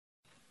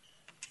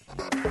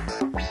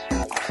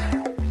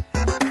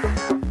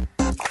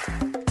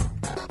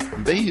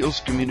Bay Hills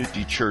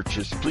Community Church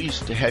is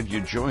pleased to have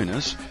you join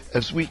us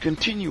as we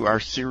continue our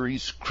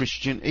series,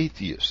 Christian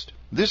Atheist.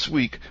 This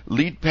week,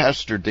 lead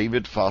pastor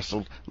David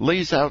Fossil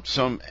lays out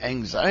some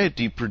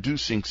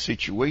anxiety-producing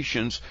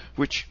situations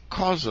which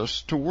cause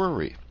us to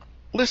worry.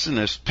 Listen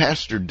as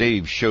Pastor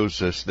Dave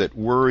shows us that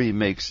worry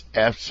makes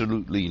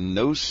absolutely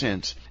no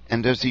sense,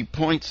 and as he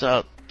points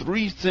out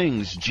 3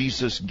 things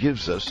Jesus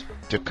gives us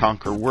to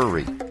conquer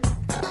worry.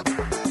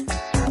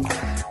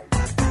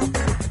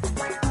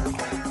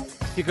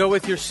 You go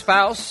with your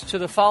spouse to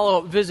the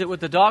follow-up visit with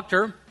the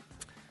doctor.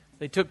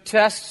 They took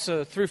tests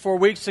 3 or 4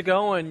 weeks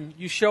ago, and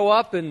you show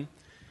up, and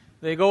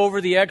they go over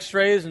the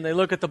x-rays, and they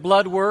look at the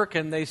blood work,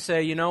 and they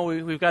say,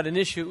 we've got an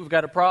issue, we've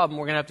got a problem,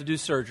 we're going to have to do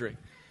surgery.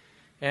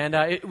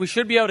 And we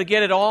should be able to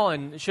get it all,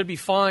 and it should be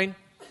fine.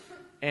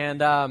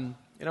 And,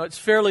 it's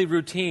fairly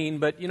routine,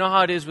 but you know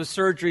how it is with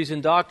surgeries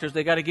and doctors,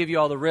 they got to give you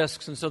all the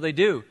risks, and so they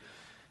do.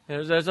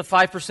 There's a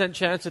 5%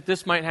 chance that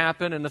this might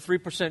happen, and a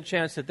 3%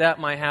 chance that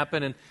might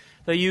happen, and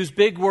they use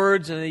big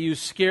words and they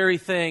use scary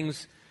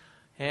things.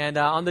 And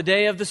on the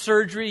day of the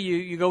surgery,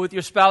 you go with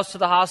your spouse to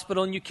the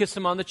hospital and you kiss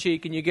them on the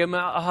cheek and you give them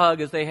a hug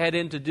as they head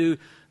in to do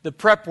the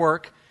prep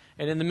work.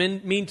 And in the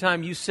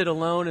meantime, you sit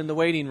alone in the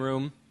waiting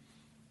room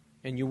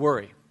and you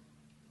worry.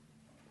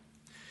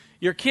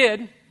 Your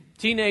kid,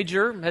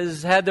 teenager,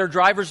 has had their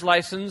driver's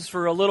license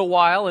for a little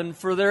while, and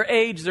for their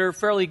age, they're a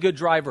fairly good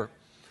driver.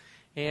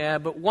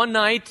 But one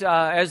night,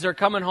 as they're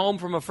coming home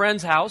from a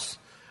friend's house,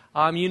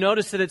 you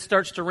notice that it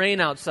starts to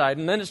rain outside,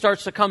 and then it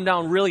starts to come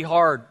down really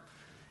hard.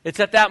 It's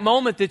at that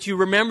moment that you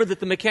remember that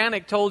the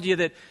mechanic told you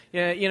that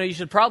you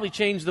should probably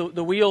change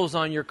the wheels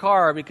on your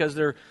car because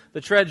the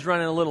tread's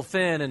running a little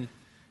thin,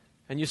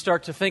 and you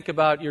start to think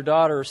about your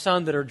daughter or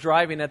son that are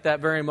driving at that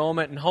very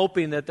moment and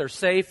hoping that they're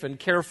safe and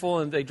careful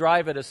and they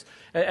drive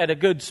at a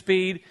good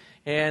speed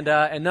and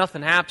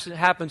nothing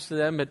happens to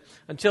them. But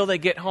until they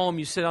get home,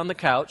 you sit on the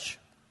couch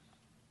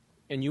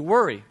and you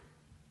worry.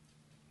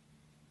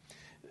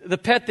 The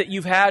pet that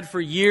you've had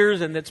for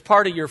years and that's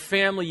part of your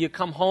family, you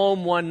come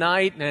home one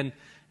night and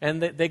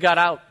they got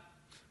out.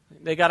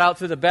 They got out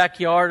through the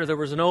backyard, or there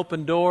was an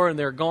open door and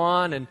they're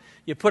gone, and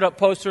you put up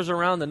posters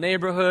around the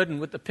neighborhood and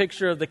with the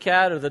picture of the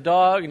cat or the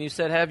dog, and you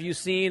said, "Have you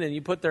seen?" and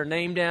you put their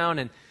name down,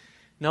 and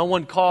no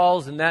one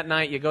calls, and that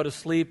night you go to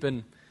sleep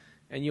and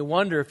you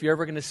wonder if you're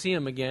ever going to see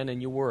them again,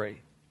 and you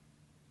worry.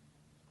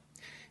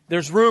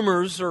 There's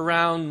rumors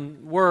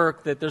around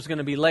work that there's going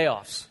to be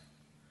layoffs.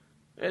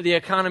 The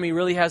economy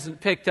really hasn't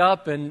picked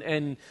up,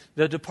 and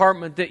the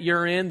department that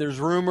you're in,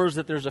 there's rumors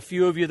that there's a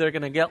few of you that are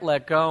going to get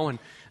let go, and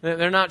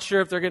they're not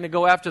sure if they're going to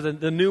go after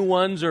the new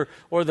ones or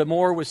the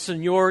more with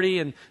seniority,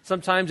 and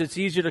sometimes it's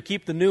easier to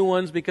keep the new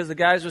ones because the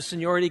guys with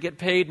seniority get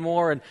paid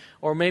more,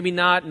 or maybe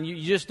not, and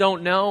you just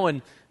don't know,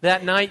 and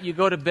that night you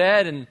go to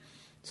bed, and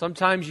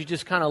sometimes you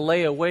just kind of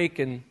lay awake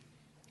and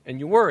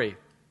you worry.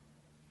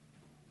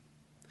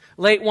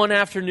 Late one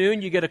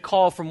afternoon, you get a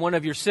call from one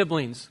of your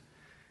siblings,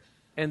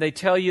 and they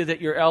tell you that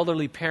your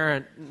elderly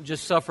parent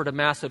just suffered a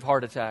massive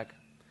heart attack.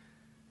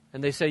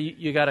 And they say,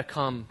 you got to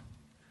come.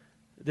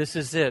 This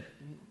is it.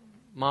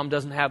 Mom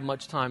doesn't have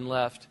much time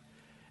left.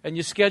 And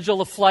you schedule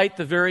a flight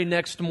the very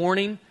next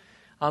morning.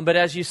 But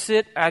as you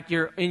sit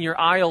in your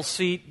aisle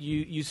seat,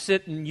 you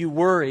sit and you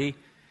worry,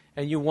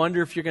 and you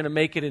wonder if you're going to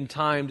make it in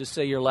time to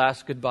say your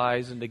last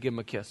goodbyes and to give them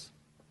a kiss.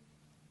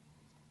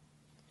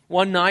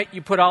 One night,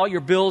 you put all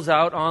your bills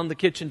out on the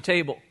kitchen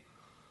table.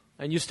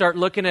 And you start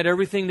looking at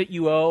everything that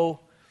you owe,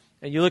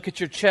 and you look at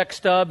your check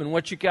stub and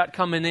what you got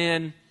coming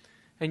in,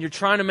 and you're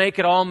trying to make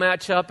it all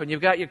match up, and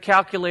you've got your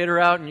calculator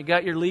out, and you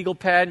got your legal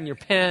pad and your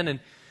pen,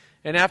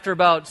 and after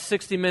about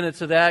 60 minutes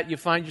of that, you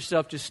find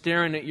yourself just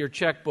staring at your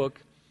checkbook,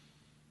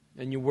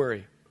 and you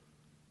worry.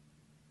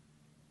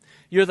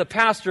 You're the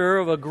pastor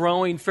of a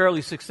growing,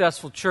 fairly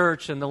successful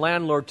church, and the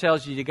landlord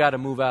tells you got to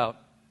move out.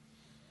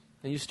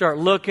 And you start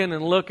looking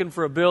and looking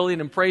for a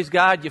building, and praise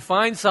God, you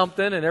find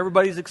something, and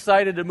everybody's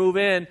excited to move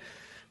in.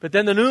 But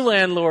then the new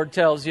landlord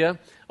tells you,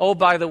 "Oh,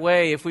 by the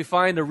way, if we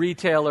find a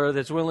retailer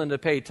that's willing to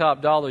pay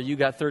top dollar, you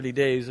got 30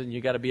 days and you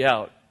got to be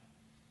out."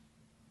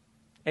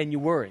 And you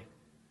worry.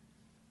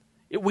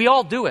 We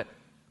all do it.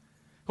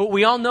 But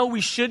we all know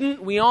we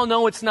shouldn't. We all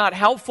know it's not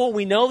helpful.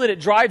 We know that it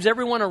drives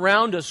everyone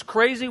around us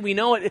crazy. We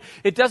know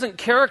it doesn't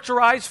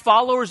characterize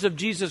followers of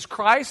Jesus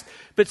Christ.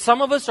 But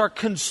some of us are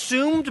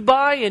consumed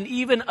by and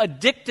even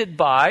addicted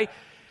by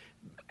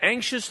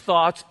anxious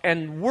thoughts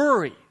and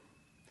worry.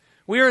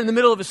 We are in the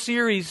middle of a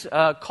series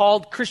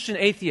called Christian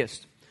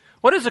Atheist.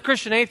 What is a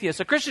Christian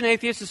atheist? A Christian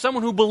atheist is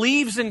someone who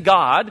believes in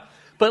God,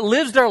 but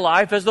lives their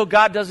life as though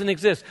God doesn't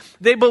exist.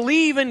 They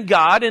believe in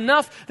God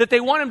enough that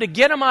they want Him to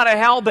get them out of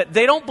hell, but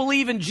they don't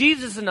believe in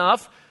Jesus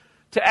enough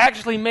to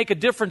actually make a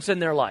difference in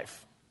their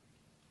life.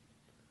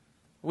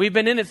 We've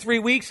been in it 3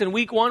 weeks. In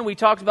week 1, we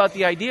talked about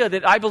the idea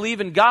that I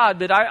believe in God,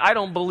 but I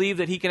don't believe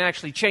that He can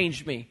actually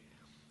change me.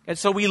 And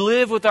so we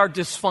live with our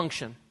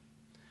dysfunction.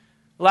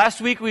 Last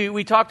week,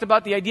 we talked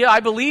about the idea, I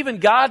believe in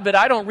God, but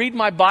I don't read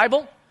my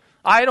Bible.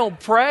 I don't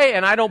pray,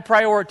 and I don't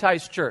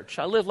prioritize church.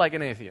 I live like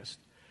an atheist.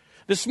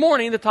 This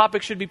morning, the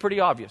topic should be pretty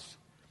obvious.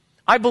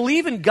 I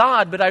believe in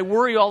God, but I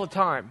worry all the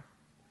time,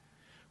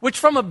 which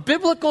from a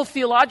biblical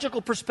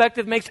theological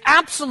perspective makes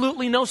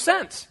absolutely no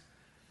sense.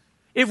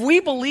 If we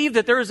believe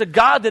that there is a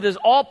God that is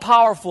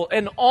all-powerful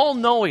and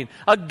all-knowing,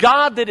 a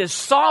God that is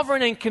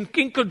sovereign and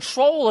in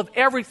control of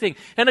everything,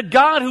 and a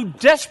God who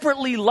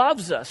desperately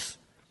loves us,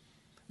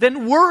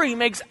 then worry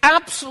makes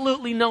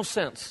absolutely no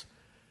sense.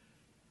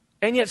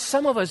 And yet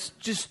some of us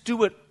just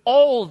do it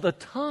all the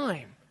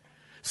time.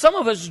 Some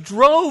of us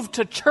drove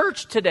to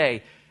church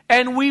today,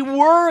 and we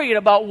worried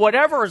about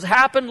whatever has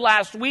happened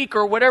last week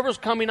or whatever's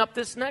coming up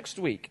this next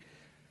week.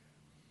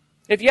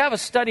 If you have a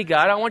study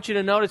guide, I want you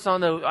to notice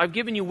I've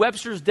given you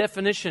Webster's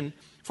definition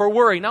for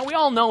worry. Now, we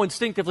all know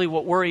instinctively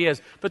what worry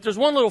is, but there's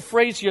one little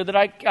phrase here that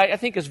I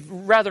think is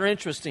rather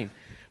interesting.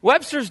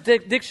 Webster's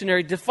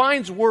dictionary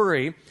defines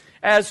worry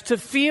as to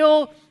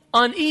feel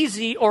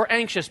uneasy or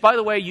anxious. By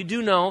the way, you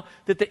do know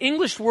that the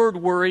English word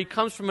worry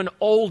comes from an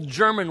old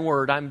German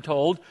word, I'm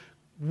told,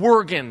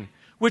 Würgen,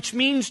 which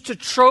means to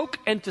choke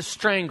and to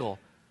strangle.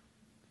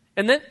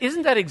 And then,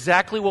 isn't that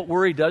exactly what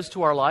worry does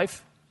to our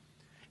life?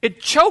 It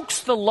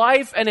chokes the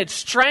life and it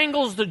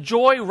strangles the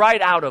joy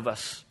right out of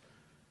us.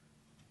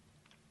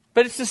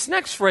 But it's this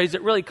next phrase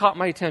that really caught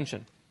my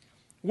attention.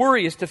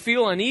 Worry is to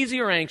feel uneasy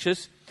or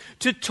anxious,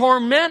 to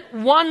torment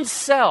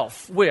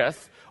oneself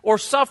with or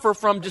suffer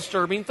from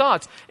disturbing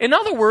thoughts. In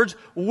other words,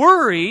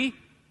 worry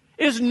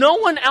is no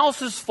one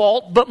else's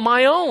fault but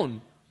my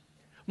own.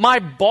 My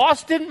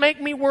boss didn't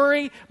make me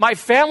worry. My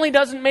family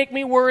doesn't make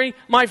me worry.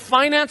 My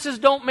finances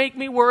don't make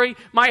me worry.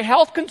 My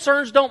health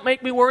concerns don't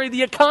make me worry.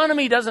 The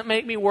economy doesn't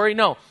make me worry.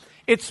 No,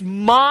 it's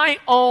my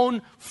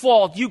own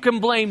fault. You can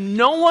blame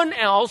no one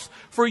else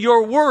for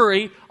your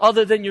worry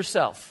other than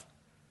yourself,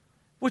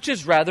 which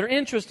is rather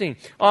interesting.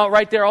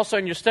 Right there also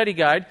in your study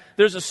guide,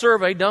 there's a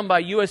survey done by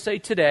USA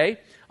Today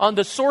on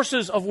the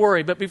sources of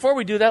worry. But before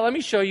we do that, let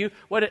me show you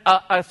what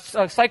a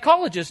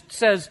psychologist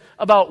says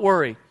about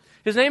worry.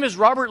 His name is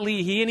Robert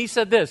Leahy, and he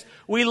said this: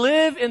 "We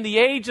live in the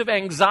age of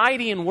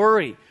anxiety and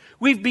worry.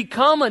 We've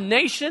become a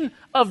nation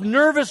of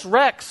nervous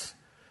wrecks.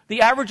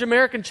 The average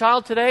American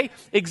child today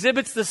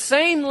exhibits the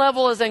same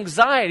level of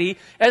anxiety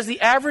as the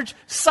average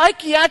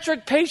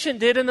psychiatric patient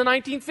did in the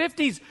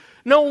 1950s.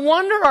 No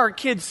wonder our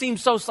kids seem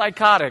so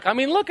psychotic. I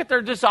mean, look at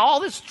just all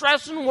this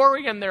stress and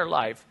worry in their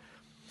life."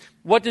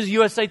 What does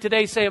USA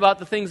Today say about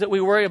the things that we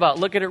worry about?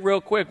 Look at it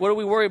real quick. What do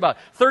we worry about?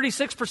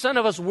 36%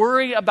 of us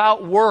worry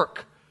about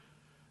work.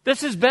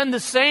 This has been the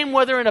same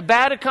whether in a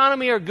bad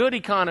economy or good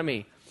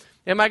economy.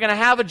 Am I going to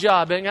have a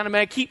job? Am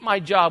I keep my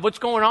job? What's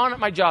going on at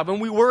my job?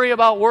 And we worry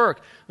about work.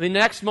 The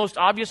next most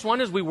obvious one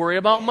is we worry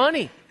about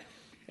money.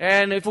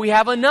 And if we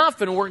have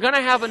enough, and we're going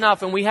to have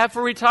enough, and we have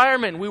for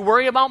retirement, we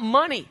worry about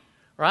money,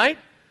 right?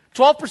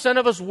 12%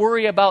 of us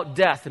worry about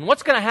death. And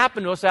what's going to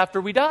happen to us after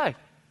we die?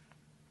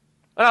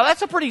 Now,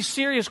 that's a pretty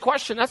serious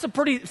question. That's a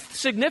pretty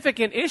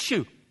significant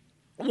issue.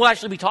 We'll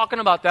actually be talking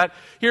about that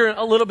here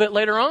a little bit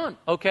later on,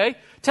 okay?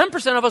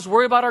 10% of us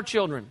worry about our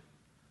children,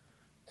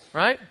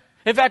 right?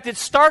 In fact, it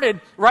started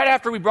right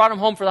after we brought them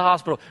home from the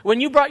hospital. When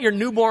you brought your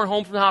newborn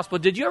home from the hospital,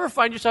 did you ever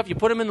find yourself, you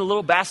put them in the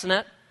little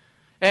bassinet,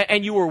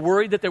 and you were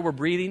worried that they were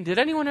breathing? Did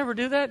anyone ever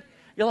do that?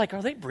 You're like,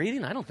 are they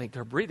breathing? I don't think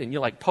they're breathing. You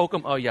like poke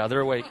them. Oh, yeah,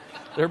 they're awake.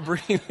 They're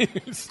breathing.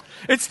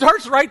 It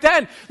starts right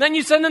then. Then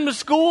you send them to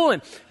school,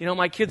 and,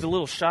 my kid's a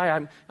little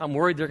shy. I'm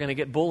worried they're going to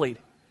get bullied.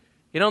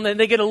 And then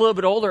they get a little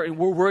bit older, and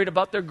we're worried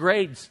about their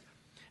grades.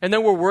 And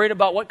then we're worried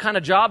about what kind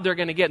of job they're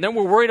going to get. And then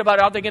we're worried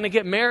about how they're going to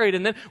get married.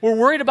 And then we're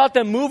worried about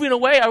them moving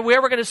away. Are we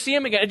ever going to see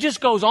them again? It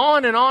just goes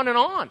on and on and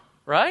on,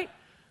 right?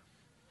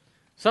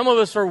 Some of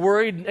us are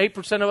worried,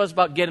 8% of us,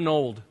 about getting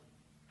old.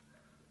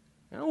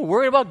 We're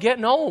worried about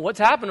getting old. What's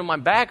happening? My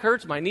back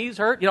hurts. My knees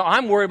hurt.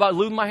 I'm worried about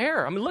losing my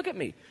hair. I mean, look at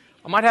me.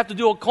 I might have to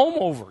do a comb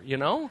over,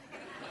 No,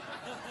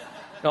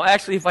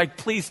 actually,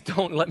 please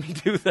don't let me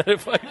do that.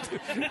 If I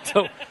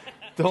do,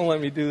 don't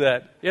let me do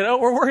that.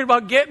 We're worried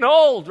about getting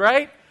old,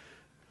 right?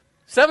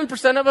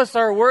 7% of us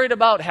are worried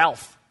about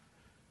health.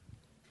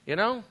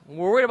 We're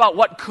worried about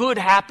what could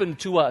happen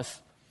to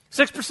us.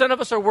 6% of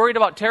us are worried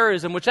about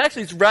terrorism, which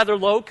actually is rather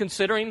low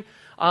considering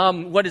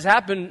what has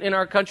happened in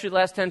our country the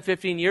last 10,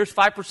 15 years.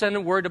 5% are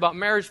worried about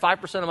marriage,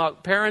 5%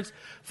 about parents.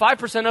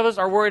 5% of us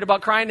are worried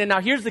about crime. And now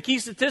here's the key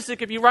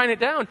statistic, if you write it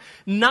down.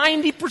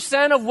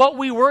 90% of what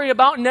we worry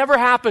about never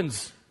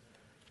happens.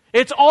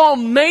 It's all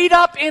made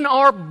up in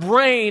our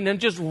brain and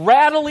just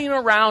rattling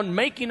around,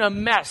 making a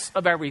mess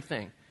of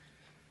everything.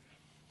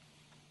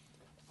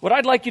 What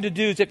I'd like you to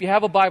do is, if you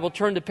have a Bible,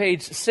 turn to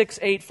page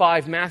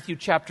 685, Matthew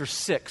chapter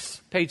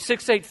 6. Page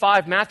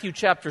 685, Matthew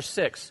chapter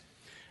 6.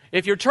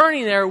 If you're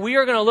turning there, we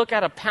are going to look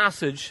at a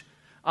passage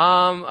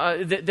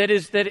that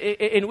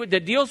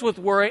deals with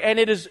worry, and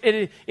it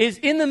is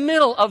in the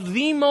middle of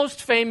the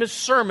most famous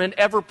sermon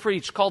ever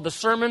preached, called the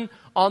Sermon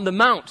on the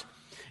Mount.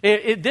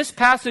 This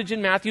passage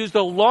in Matthew is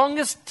the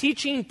longest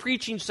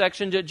preaching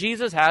section that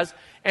Jesus has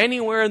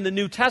anywhere in the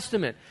New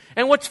Testament.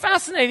 And what's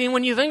fascinating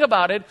when you think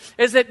about it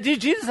is that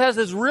Jesus has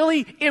this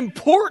really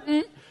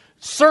important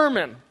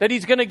sermon that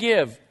he's going to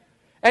give.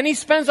 And he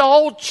spends a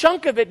whole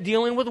chunk of it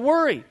dealing with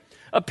worry.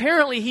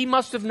 Apparently, he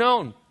must have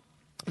known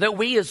that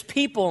we as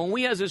people and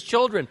we as his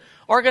children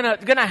are going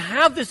to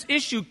have this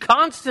issue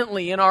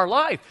constantly in our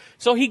life.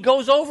 So he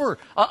goes over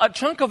a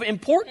chunk of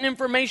important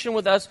information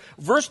with us.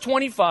 Verse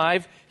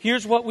 25,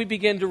 here's what we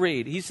begin to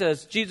read.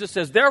 Jesus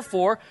says,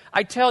 "Therefore,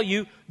 I tell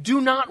you,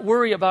 do not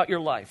worry about your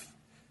life,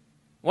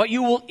 what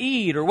you will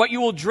eat or what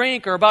you will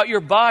drink, or about your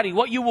body,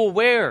 what you will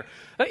wear.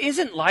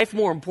 Isn't life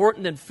more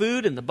important than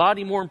food and the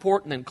body more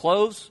important than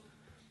clothes?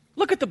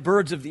 Look at the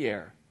birds of the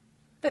air.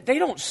 They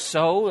don't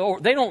sow, or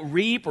they don't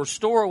reap or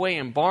store away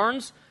in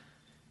barns,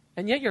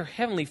 and yet your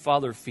heavenly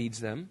Father feeds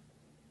them.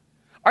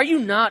 Are you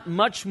not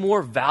much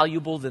more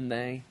valuable than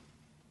they?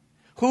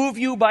 Who of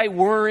you by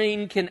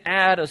worrying can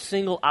add a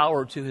single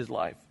hour to his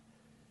life?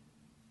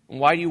 And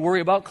why do you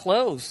worry about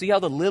clothes? See how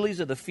the lilies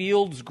of the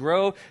fields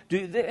grow?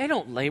 They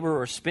don't labor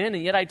or spin,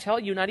 and yet I tell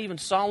you, not even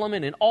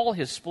Solomon in all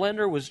his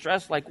splendor was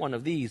dressed like one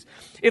of these.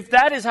 If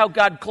that is how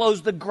God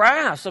clothes the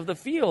grass of the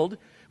field,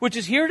 which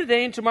is here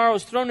today and tomorrow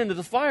is thrown into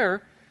the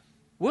fire,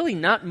 will he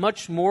not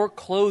much more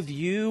clothe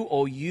you,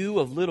 O you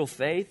of little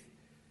faith?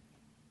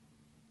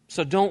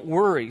 So don't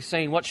worry,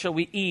 saying, what shall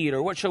we eat,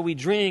 or what shall we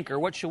drink, or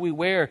what shall we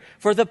wear?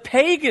 For the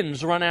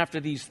pagans run after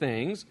these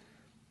things,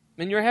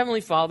 and your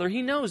heavenly Father,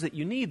 he knows that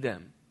you need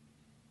them.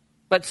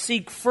 But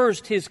seek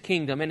first his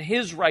kingdom and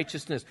his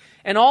righteousness,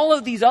 and all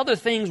of these other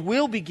things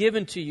will be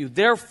given to you.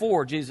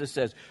 Therefore, Jesus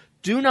says,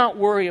 do not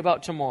worry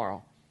about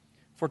tomorrow,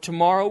 for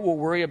tomorrow will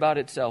worry about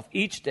itself.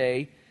 Each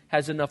day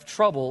has enough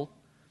trouble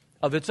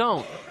of its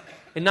own.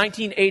 In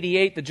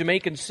 1988, the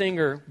Jamaican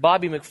singer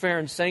Bobby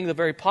McFerrin sang the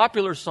very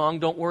popular song,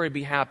 Don't Worry,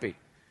 Be Happy.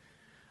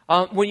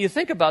 When you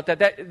think about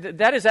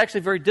that is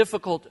actually very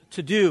difficult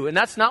to do, and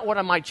that's not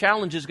what my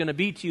challenge is going to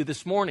be to you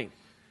this morning.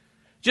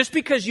 Just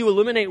because you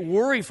eliminate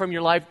worry from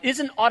your life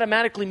doesn't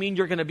automatically mean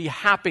you're going to be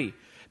happy,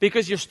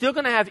 because you're still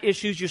going to have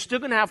issues, you're still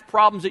going to have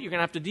problems that you're going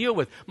to have to deal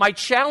with. My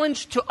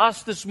challenge to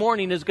us this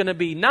morning is going to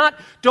be not,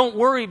 don't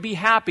worry, be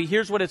happy.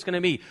 Here's what it's going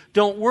to be.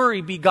 Don't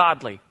worry, be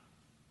godly.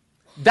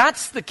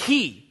 That's the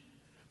key.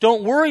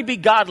 Don't worry, be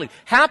godly.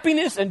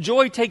 Happiness and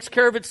joy takes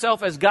care of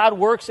itself as God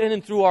works in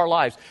and through our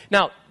lives.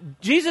 Now,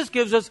 Jesus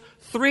gives us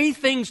 3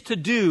 things to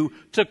do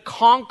to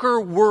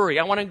conquer worry.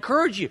 I want to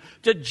encourage you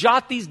to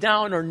jot these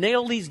down or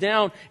nail these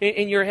down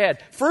in your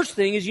head. First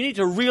thing is you need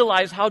to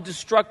realize how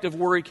destructive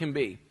worry can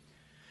be.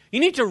 You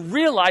need to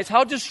realize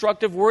how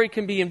destructive worry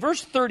can be. In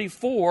verse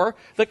 34,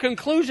 the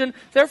conclusion,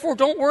 therefore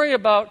don't worry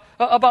about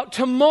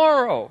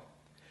tomorrow.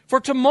 For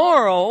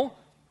tomorrow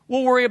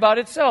will worry about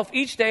itself.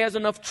 Each day has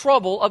enough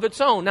trouble of its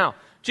own. Now,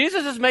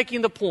 Jesus is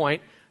making the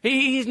point.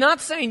 He's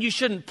not saying you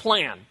shouldn't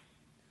plan.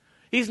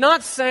 He's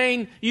not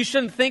saying you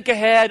shouldn't think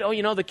ahead.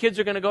 Oh, the kids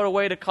are going to go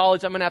away to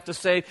college. I'm going to have to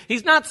save.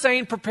 He's not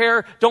saying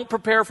don't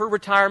prepare for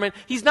retirement.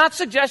 He's not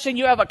suggesting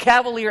you have a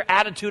cavalier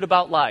attitude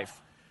about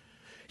life.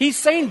 He's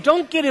saying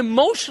don't get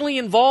emotionally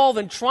involved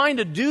in trying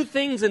to do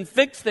things and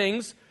fix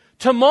things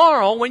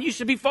tomorrow when you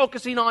should be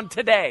focusing on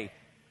today.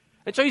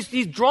 And so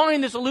he's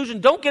drawing this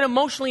illusion. Don't get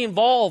emotionally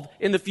involved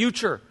in the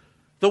future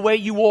the way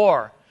you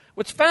are.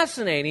 What's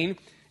fascinating,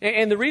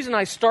 and the reason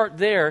I start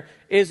there,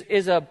 is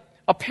a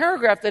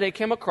paragraph that I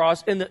came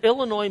across in the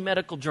Illinois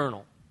Medical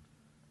Journal.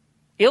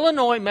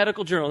 Illinois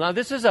Medical Journal. Now,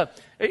 this is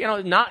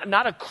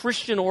not a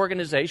Christian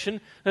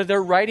organization.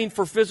 They're writing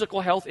for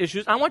physical health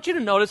issues. I want you to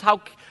notice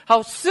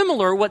how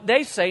similar what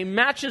they say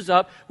matches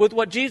up with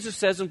what Jesus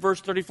says in verse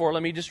 34.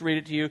 Let me just read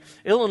it to you.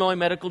 Illinois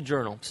Medical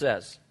Journal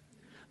says,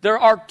 there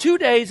are 2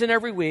 days in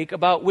every week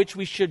about which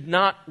we should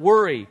not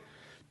worry.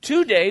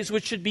 2 days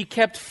which should be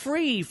kept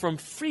free from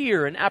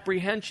fear and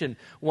apprehension.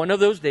 One of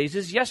those days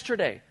is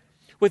yesterday.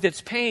 With its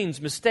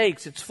pains,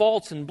 mistakes, its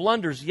faults and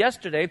blunders,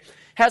 yesterday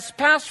has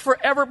passed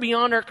forever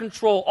beyond our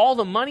control. All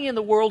the money in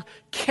the world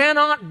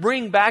cannot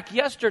bring back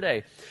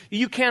yesterday.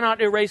 You cannot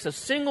erase a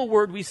single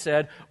word we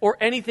said or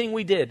anything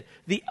we did.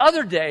 The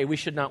other day we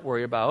should not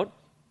worry about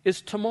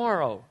is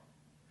tomorrow.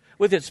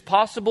 With its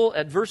possible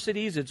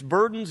adversities, its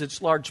burdens,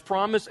 its large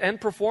promise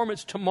and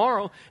performance,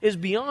 tomorrow is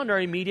beyond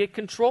our immediate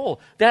control.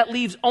 That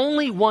leaves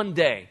only one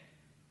day,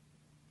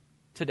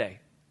 today.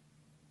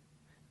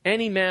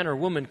 Any man or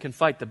woman can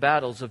fight the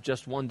battles of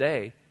just one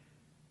day.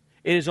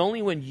 It is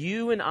only when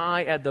you and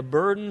I add the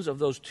burdens of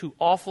those 2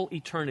 awful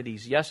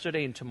eternities,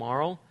 yesterday and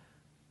tomorrow,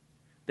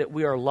 that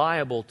we are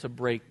liable to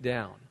break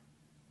down.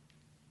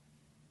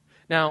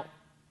 Now,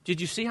 did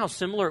you see how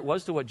similar it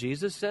was to what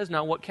Jesus says?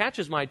 Now, what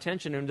catches my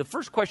attention, and the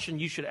first question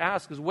you should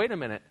ask is, wait a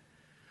minute,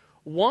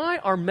 why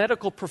are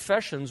medical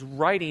professions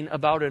writing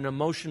about an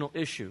emotional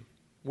issue,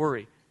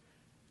 worry?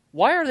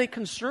 Why are they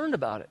concerned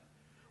about it?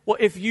 Well,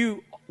 if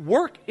you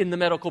work in the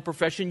medical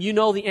profession, you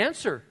know the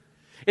answer.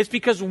 It's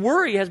because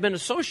worry has been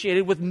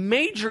associated with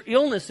major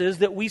illnesses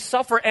that we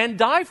suffer and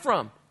die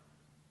from.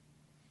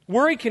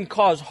 Worry can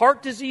cause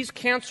heart disease,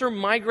 cancer,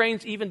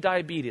 migraines, even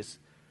diabetes.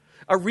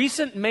 A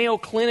recent Mayo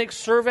Clinic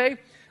survey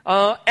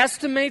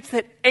estimates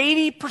that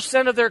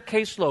 80% of their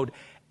caseload,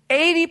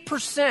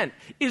 80%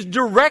 is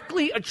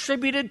directly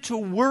attributed to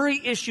worry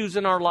issues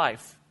in our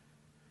life.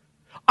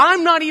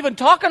 I'm not even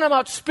talking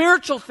about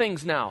spiritual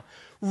things now.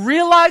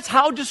 Realize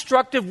how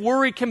destructive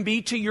worry can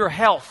be to your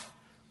health.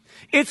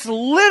 It's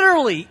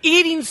literally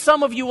eating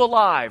some of you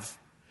alive.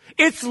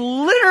 It's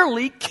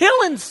literally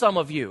killing some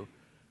of you.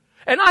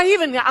 And I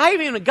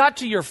even got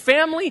to your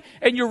family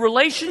and your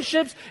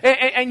relationships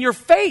and your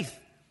faith.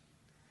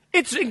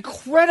 It's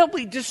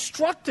incredibly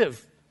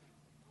destructive.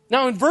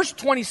 Now in verse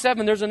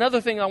 27, there's another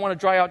thing I want to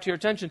draw out to your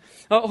attention.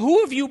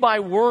 Who of you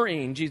by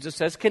worrying, Jesus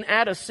says, can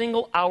add a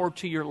single hour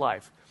to your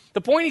life? The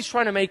point he's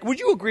trying to make,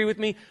 would you agree with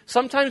me?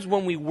 Sometimes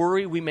when we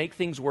worry, we make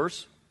things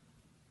worse.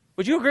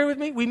 Would you agree with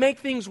me? We make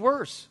things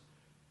worse.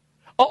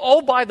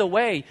 Oh, by the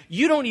way,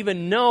 you don't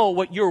even know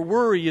what your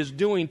worry is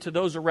doing to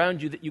those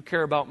around you that you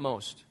care about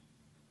most.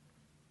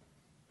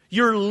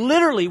 You're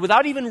literally,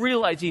 without even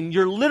realizing,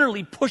 you're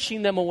literally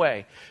pushing them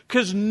away.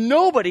 Because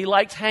nobody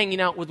likes hanging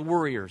out with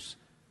worriers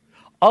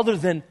other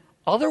than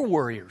other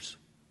worriers.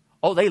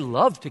 Oh, they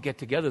love to get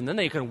together, and then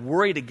they can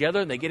worry together,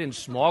 and they get in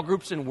small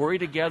groups and worry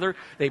together.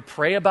 They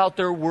pray about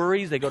their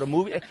worries. They go to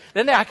movies.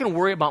 Then I can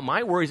worry about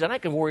my worries, and I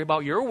can worry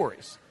about your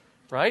worries,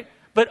 right?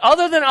 But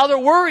other than other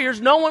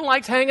worriers, no one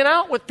likes hanging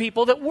out with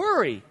people that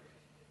worry.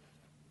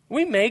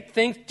 We make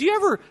things. Do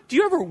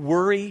you ever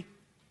worry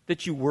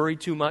that you worry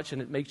too much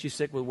and it makes you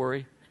sick with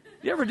worry?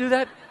 Do you ever do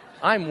that?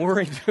 I'm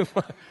worried too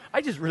much.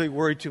 I just really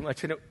worry too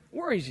much, and it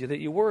worries you that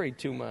you worry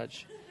too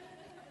much.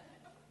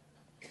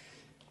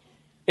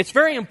 It's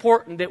very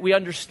important that we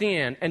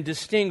understand and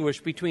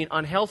distinguish between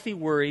unhealthy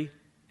worry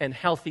and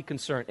healthy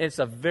concern. It's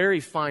a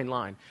very fine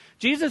line.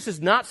 Jesus is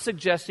not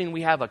suggesting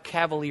we have a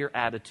cavalier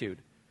attitude.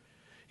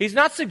 He's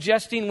not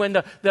suggesting when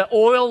the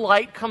oil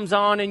light comes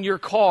on in your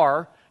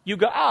car, you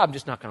go, I'm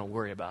just not going to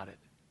worry about it.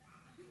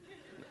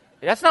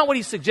 That's not what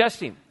he's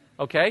suggesting,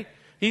 okay?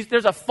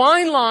 There's a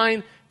fine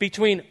line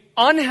between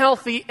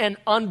unhealthy and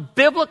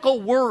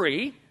unbiblical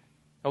worry,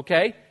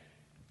 okay,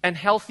 and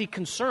healthy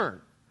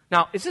concern.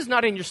 Now, this is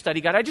not in your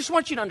study guide. I just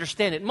want you to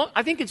understand it.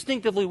 I think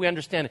instinctively we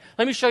understand it.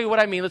 Let me show you what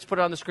I mean. Let's put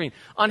it on the screen.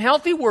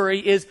 Unhealthy worry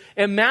is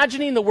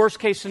imagining the worst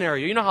case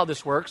scenario. You know how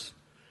this works.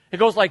 It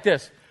goes like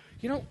this.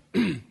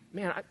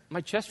 Man,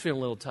 my chest feeling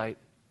a little tight.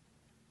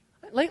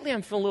 Lately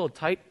I'm feeling a little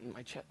tight in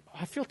my chest.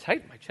 I feel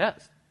tight in my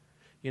chest.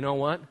 You know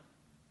what?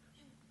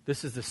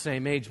 This is the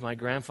same age my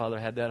grandfather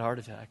had that heart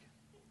attack.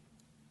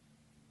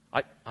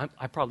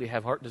 I probably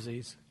have heart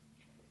disease.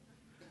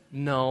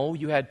 No,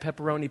 you had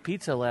pepperoni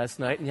pizza last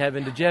night and you have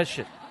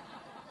indigestion,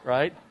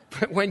 right?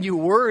 But when you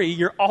worry,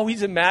 you're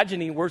always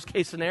imagining worst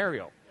case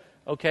scenario,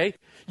 okay?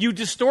 You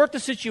distort the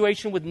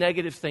situation with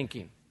negative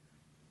thinking.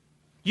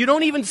 You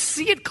don't even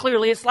see it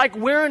clearly. It's like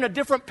wearing a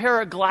different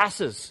pair of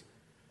glasses.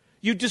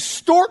 You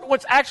distort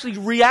what's actually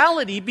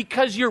reality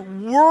because you're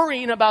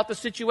worrying about the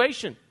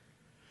situation.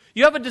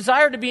 You have a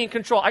desire to be in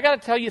control. I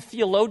got to tell you,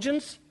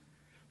 theologians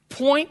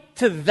point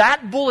to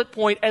that bullet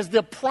point as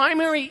the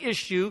primary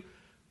issue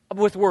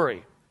with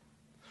worry.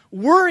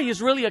 Worry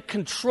is really a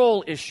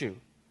control issue.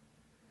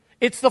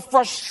 It's the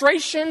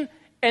frustration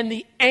and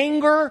the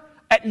anger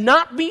at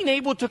not being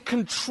able to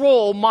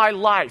control my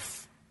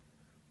life.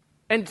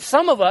 And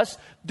some of us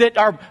that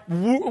are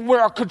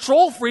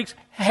control freaks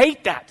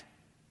hate that.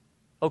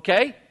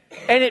 Okay?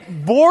 And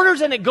it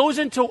borders and it goes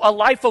into a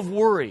life of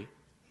worry.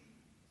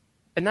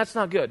 And that's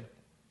not good.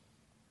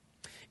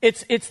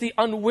 It's the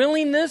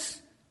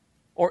unwillingness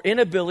or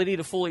inability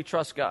to fully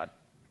trust God.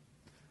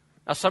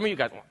 Now, some of you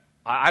guys,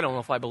 I don't know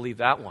if I believe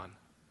that one.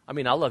 I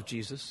mean, I love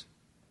Jesus.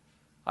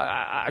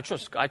 I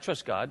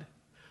trust God.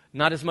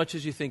 Not as much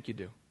as you think you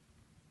do.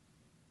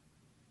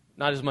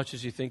 Not as much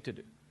as you think to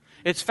do.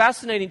 It's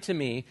fascinating to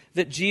me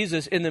that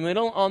Jesus, in the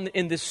middle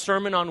in this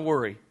sermon on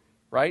worry,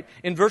 right?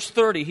 In verse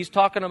 30, he's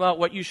talking about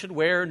what you should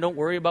wear, and don't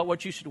worry about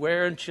what you should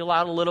wear, and chill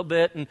out a little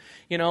bit, and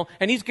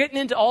and he's getting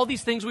into all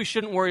these things we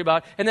shouldn't worry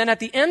about. And then at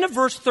the end of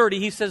verse 30,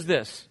 he says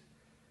this,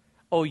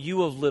 "Oh,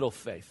 you of little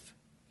faith."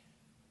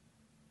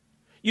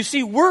 You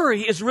see,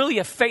 worry is really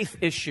a faith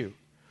issue.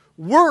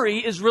 Worry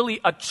is really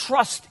a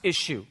trust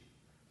issue.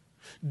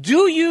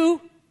 Do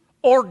you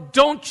or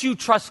don't you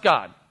trust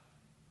God?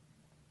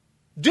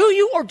 Do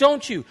you or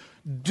don't you?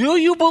 Do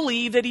you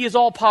believe that He is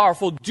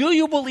all-powerful? Do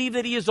you believe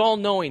that He is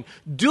all-knowing?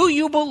 Do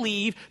you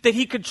believe that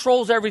He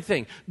controls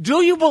everything?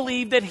 Do you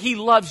believe that He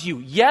loves you?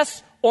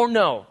 Yes or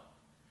no?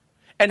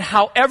 And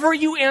however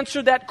you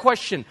answer that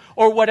question,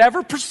 or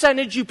whatever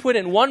percentage you put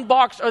in one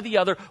box or the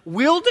other,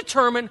 will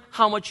determine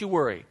how much you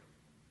worry.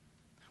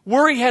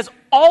 Worry has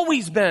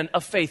always been a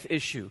faith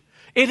issue.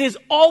 It has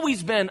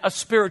always been a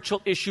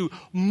spiritual issue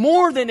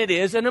more than it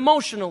is an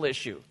emotional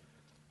issue.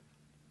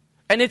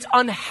 And it's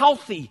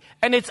unhealthy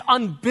and it's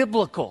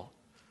unbiblical.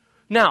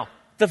 Now,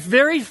 the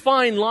very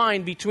fine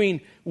line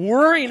between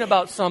worrying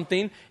about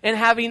something and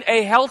having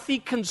a healthy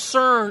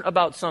concern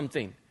about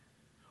something.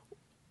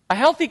 A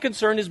healthy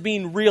concern is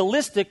being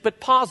realistic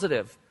but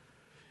positive.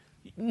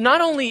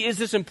 Not only is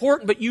this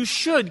important, but you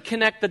should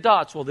connect the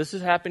dots. Well, this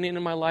is happening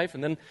in my life,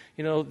 and then,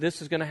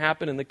 this is going to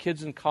happen, and the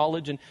kid's in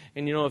college, and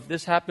if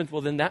this happens,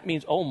 well, then that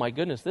means, oh my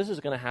goodness, this is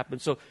going to happen.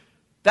 So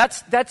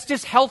that's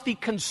just healthy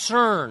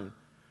concern.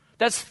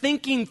 That's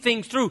thinking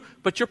things through,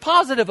 but you're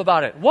positive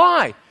about it.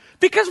 Why?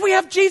 Because we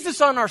have Jesus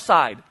on our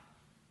side.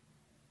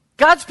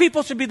 God's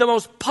people should be the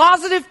most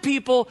positive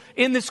people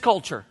in this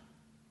culture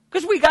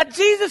because we got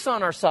Jesus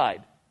on our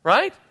side,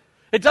 right?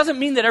 It doesn't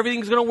mean that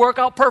everything's going to work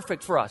out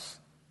perfect for us,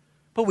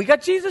 but we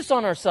got Jesus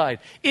on our side.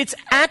 It's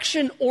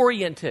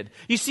action-oriented.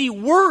 You see,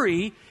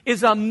 worry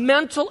is a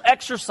mental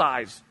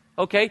exercise,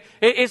 okay?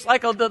 It's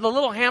like the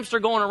little hamster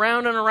going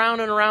around and around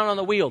and around on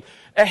the wheel.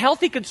 A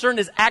healthy concern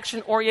is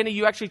action-oriented.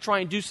 You actually try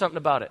and do something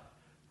about it,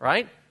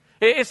 right?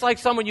 It's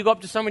like you go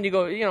up to someone, you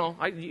go,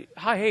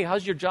 hi, hey,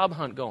 how's your job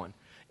hunt going?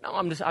 No,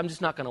 I'm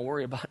just not going to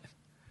worry about it.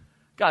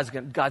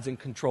 God's in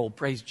control.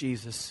 Praise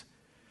Jesus.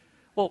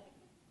 Well,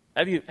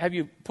 have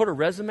you put a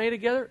resume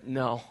together?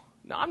 No,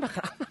 I'm not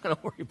going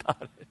to worry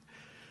about it.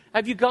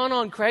 Have you gone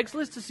on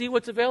Craigslist to see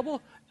what's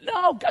available?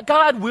 No,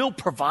 God will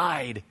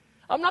provide.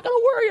 I'm not going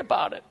to worry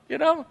about it,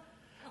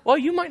 Well,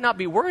 you might not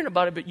be worrying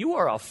about it, but you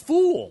are a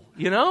fool,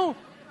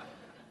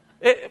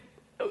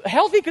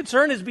 Healthy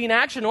concern is being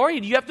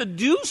action-oriented. You have to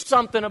do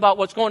something about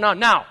what's going on.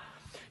 Now,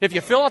 if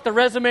you fill out the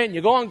resume and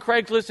you go on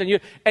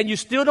Craigslist and you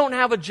still don't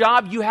have a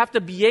job, you have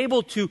to be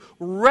able to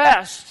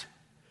rest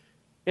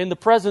in the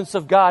presence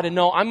of God and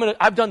know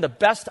I've done the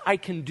best I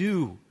can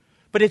do.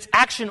 But it's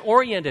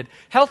action-oriented.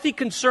 Healthy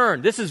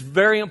concern, this is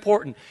very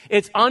important.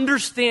 It's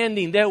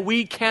understanding that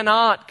we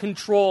cannot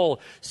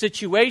control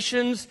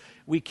situations.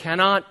 We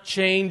cannot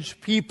change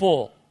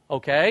people,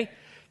 okay?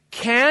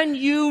 Can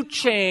you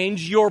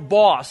change your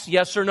boss,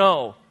 yes or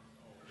no?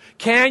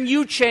 Can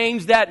you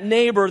change that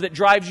neighbor that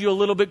drives you a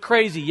little bit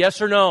crazy,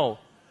 yes or no?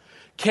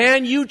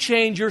 Can you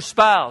change your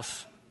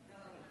spouse?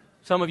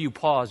 Some of you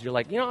pause. You're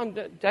like, I'm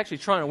actually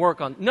trying to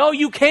work on. No,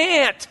 you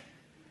can't.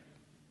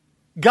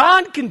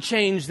 God can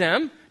change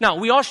them. Now,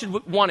 we all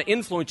should want to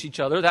influence each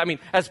other.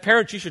 As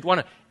parents, you should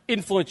want to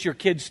influence your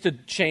kids to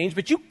change,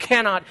 but you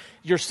cannot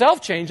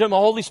yourself change them. The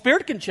Holy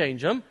Spirit can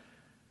change them.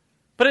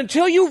 But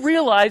until you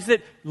realize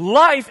that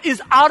life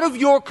is out of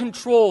your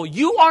control,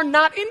 you are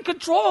not in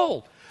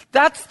control.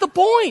 That's the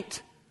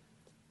point.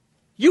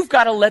 You've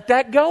got to let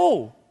that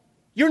go.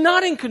 You're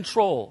not in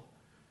control.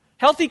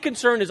 Healthy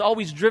concern is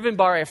always driven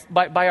by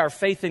our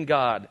faith in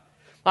God.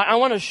 I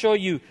want to show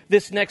you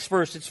this next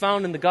verse. It's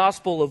found in the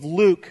Gospel of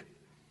Luke,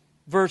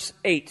 verse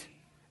 8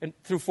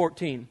 through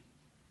 14.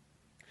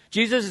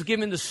 Jesus is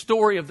giving the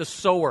story of the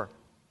sower.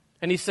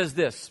 And he says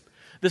this,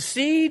 the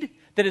seed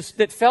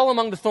that fell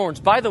among the thorns.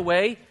 By the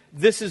way,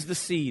 this is the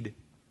seed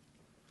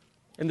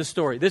in the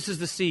story. This is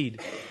the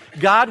seed.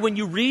 God, when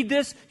you read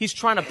this, He's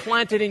trying to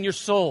plant it in your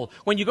soul.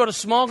 When you go to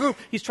small group,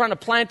 He's trying to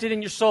plant it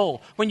in your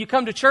soul. When you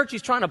come to church,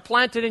 He's trying to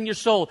plant it in your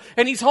soul.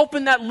 And He's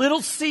hoping that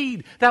little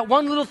seed, that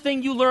one little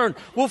thing you learn,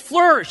 will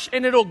flourish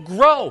and it'll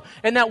grow.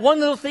 And that one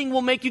little thing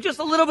will make you just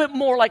a little bit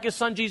more like His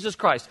Son, Jesus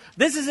Christ.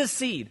 This is His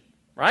seed,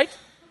 right?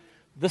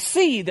 The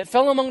seed that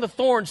fell among the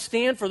thorns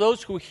stand for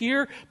those who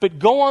hear but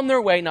go on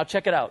their way. Now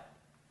check it out.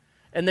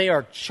 And they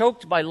are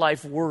choked by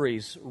life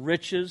worries,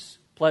 riches,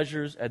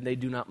 pleasures, and they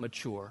do not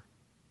mature.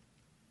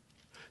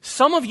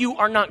 Some of you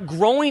are not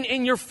growing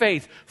in your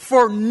faith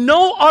for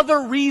no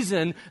other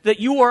reason that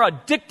you are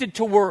addicted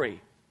to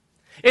worry.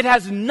 It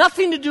has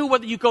nothing to do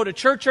whether you go to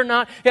church or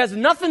not. It has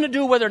nothing to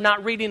do whether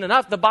not reading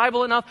enough, the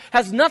Bible enough. It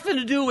has nothing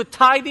to do with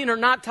tithing or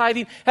not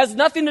tithing. It has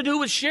nothing to do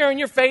with sharing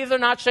your faith or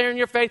not sharing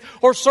your faith,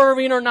 or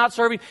serving or not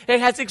serving. It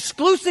has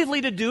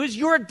exclusively to do is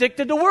you're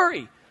addicted to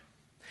worry.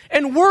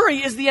 And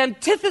worry is the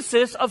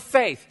antithesis of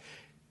faith.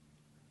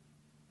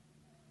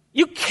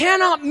 You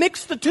cannot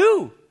mix the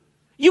two.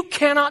 You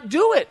cannot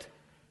do it.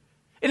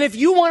 And if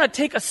you want to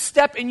take a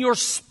step in your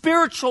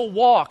spiritual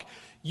walk,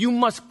 you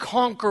must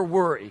conquer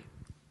worry.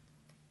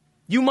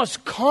 You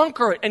must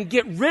conquer it and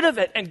get rid of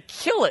it and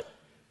kill it.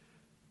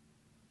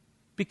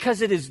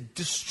 Because it is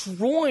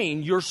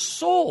destroying your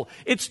soul.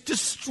 It's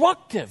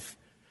destructive.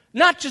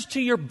 Not just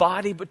to your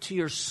body, but to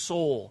your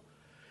soul.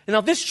 And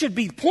now this should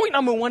be, point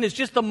number one is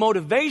just the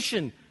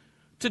motivation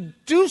to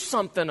do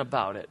something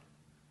about it.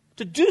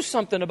 To do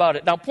something about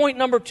it. Now point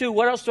number two,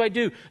 what else do I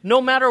do?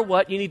 No matter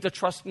what, you need to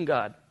trust in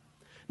God.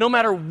 No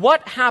matter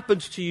what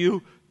happens to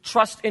you,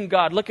 trust in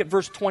God. Look at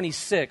verse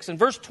 26. In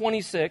verse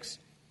 26,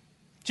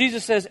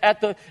 Jesus says,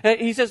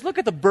 look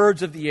at the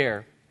birds of the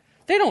air.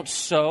 They don't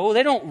sow,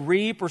 they don't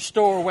reap or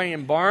store away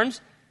in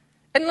barns,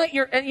 and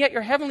yet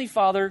your heavenly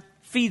Father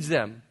feeds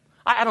them.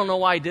 I don't know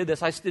why I did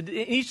this. In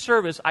each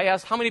service, I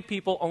asked how many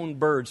people own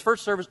birds.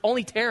 First service,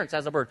 only Terrence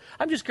has a bird.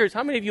 I'm just curious,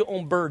 how many of you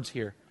own birds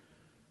here?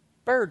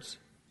 Birds.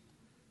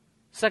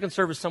 Second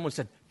service, someone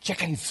said,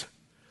 chickens.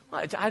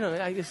 I don't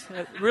know,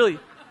 it really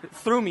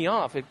threw me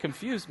off. It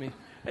confused me.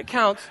 It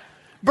counts.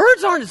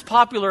 Birds aren't as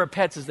popular of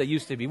pets as they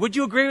used to be. Would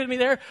you agree with me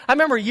there? I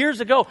remember years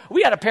ago,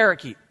 we had a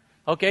parakeet.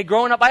 Okay,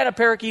 growing up, I had a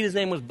parakeet. His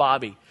name was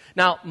Bobby.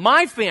 Now,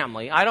 my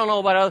family, I don't know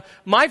about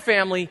my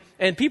family,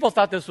 and people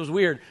thought this was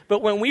weird,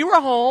 but when we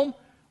were home,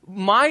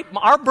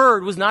 our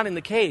bird was not in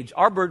the cage.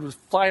 Our bird was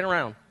flying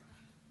around.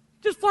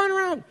 Just flying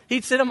around.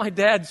 He'd sit on my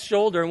dad's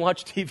shoulder and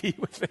watch TV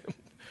with him.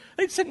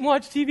 They'd sit and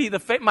watch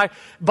TV.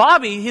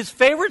 Bobby, his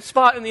favorite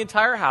spot in the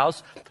entire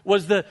house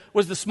was the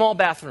small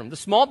bathroom. The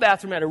small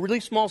bathroom had a really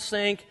small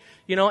sink,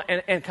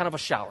 and kind of a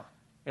shower.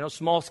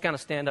 Small kind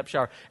of stand-up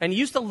shower. And he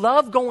used to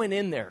love going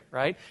in there,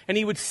 right? And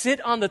he would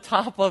sit on the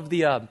top of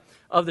the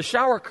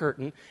shower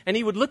curtain, and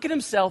he would look at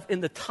himself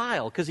in the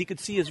tile because he could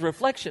see his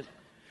reflection.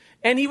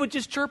 And he would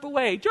just chirp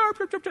away, chirp,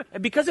 chirp, chirp, chirp.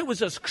 And because it was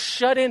just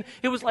shut in,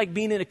 it was like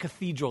being in a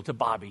cathedral to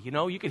Bobby.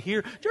 You could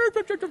hear chirp,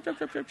 chirp, chirp, chirp,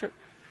 chirp, chirp, chirp.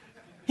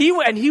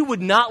 He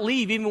would not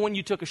leave even when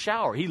you took a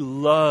shower. He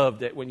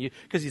loved it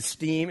because he'd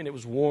steam and it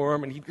was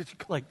warm, and he'd go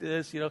like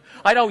this.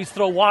 I'd always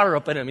throw water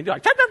up at him. He'd be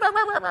like, chirp, chirp, chirp,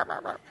 chirp,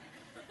 chirp, chirp.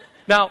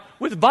 Now,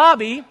 with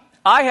Bobby,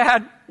 I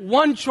had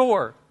one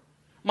chore.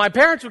 My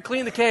parents would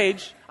clean the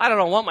cage. I don't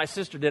know what my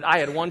sister did. I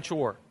had one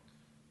chore.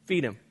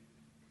 Feed him.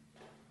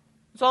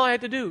 That's all I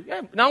had to do.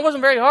 Yeah. Now, it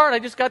wasn't very hard. I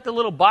just got the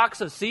little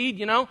box of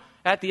seed,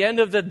 At the end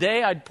of the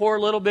day, I'd pour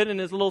a little bit in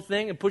his little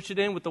thing and push it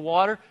in with the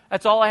water.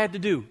 That's all I had to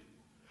do.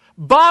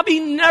 Bobby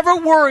never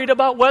worried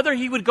about whether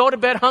he would go to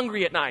bed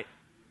hungry at night.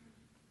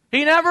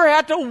 He never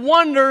had to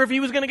wonder if he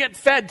was going to get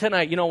fed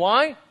tonight. You know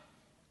why?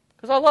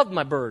 Because I loved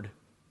my bird.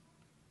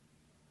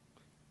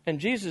 And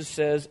Jesus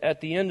says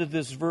at the end of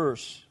this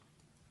verse,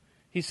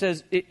 he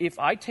says, if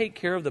I take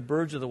care of the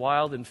birds of the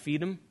wild and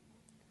feed them,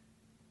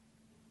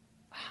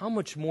 how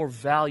much more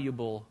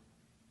valuable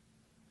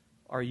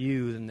are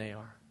you than they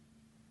are?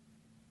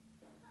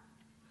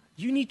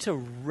 You need to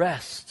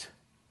rest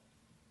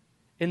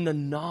in the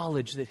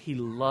knowledge that He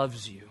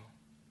loves you.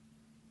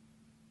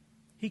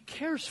 He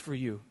cares for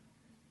you.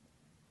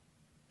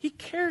 He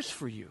cares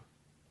for you.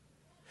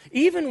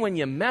 Even when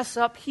you mess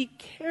up, He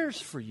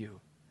cares for you.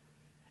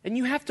 And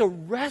you have to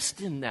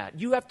rest in that.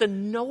 You have to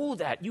know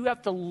that. You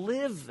have to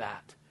live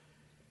that.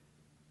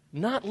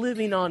 Not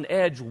living on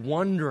edge,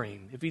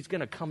 wondering if He's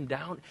going to come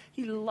down.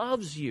 He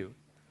loves you.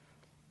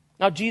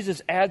 Now,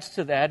 Jesus adds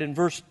to that in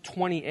verse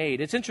 28.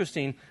 It's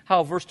interesting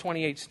how verse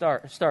 28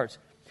 starts.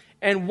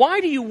 And why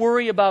do you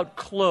worry about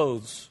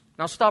clothes?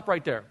 Now, stop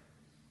right there.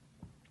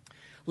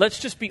 Let's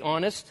just be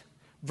honest.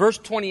 Verse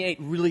 28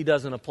 really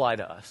doesn't apply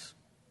to us.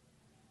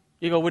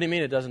 You go, what do you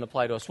mean it doesn't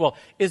apply to us? Well,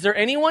 is there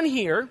anyone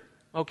here,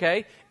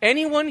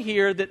 anyone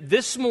here that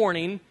this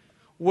morning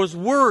was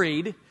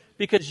worried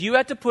because you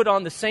had to put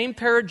on the same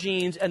pair of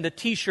jeans and the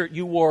T-shirt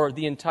you wore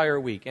the entire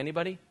week?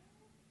 Anybody?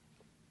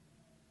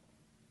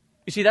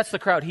 You see, that's the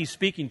crowd He's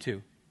speaking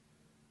to.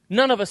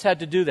 None of us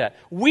had to do that.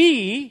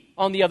 We,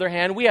 on the other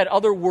hand, we had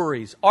other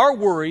worries. Our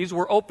worries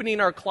were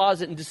opening our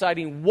closet and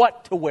deciding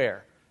what to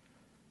wear.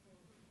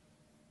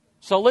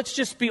 So let's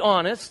just be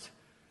honest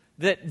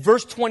that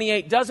verse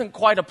 28 doesn't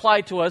quite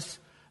apply to us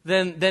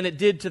than it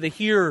did to the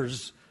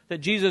hearers that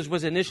Jesus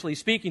was initially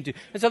speaking to.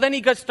 And so then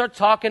He starts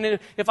talking, and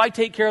if I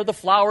take care of the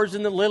flowers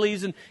and the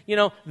lilies, and,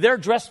 they're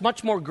dressed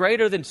much more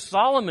greater than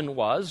Solomon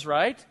was,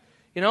 right?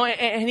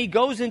 And He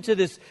goes into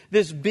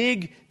this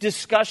big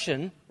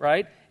discussion,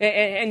 right?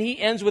 And He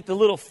ends with the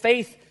little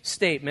faith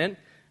statement.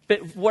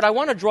 But what I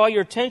want to draw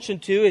your attention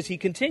to is He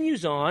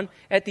continues on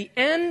at the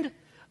end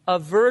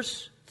of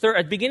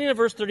at the beginning of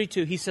verse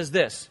 32, He says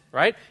this,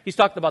 right? He's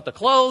talking about the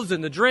clothes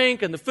and the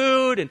drink and the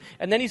food.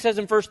 And then He says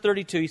in verse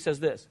 32, He says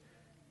this.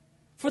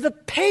 For the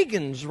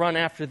pagans run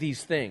after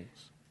these things.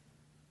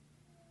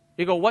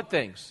 You go, what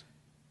things?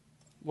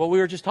 Well, we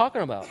were just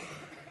talking about.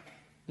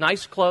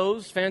 Nice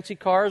clothes, fancy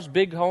cars,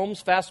 big homes,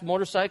 fast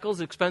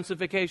motorcycles, expensive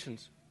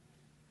vacations.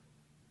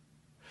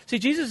 See,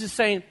 Jesus is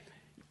saying,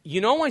 you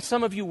know why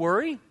some of you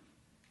worry?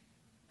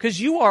 Because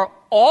you are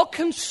all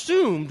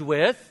consumed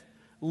with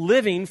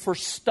living for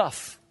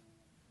stuff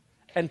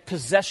and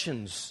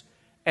possessions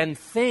and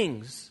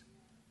things.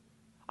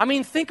 I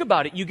mean, think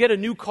about it. You get a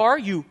new car,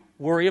 you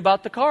worry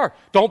about the car.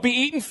 Don't be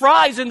eating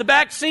fries in the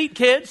back seat,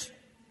 kids.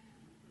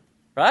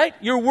 Right?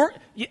 You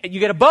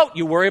get a boat,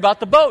 you worry about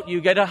the boat. You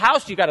get a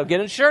house, you got to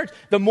get insurance.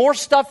 The more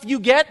stuff you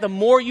get, the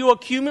more you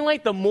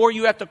accumulate, the more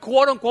you have to,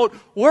 quote unquote,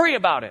 worry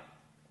about it.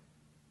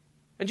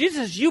 And Jesus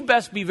says, you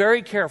best be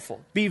very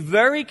careful. Be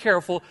very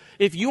careful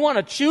if you want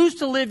to choose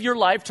to live your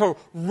life to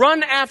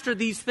run after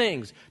these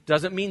things.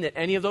 Doesn't mean that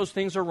any of those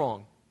things are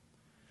wrong.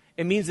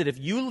 It means that if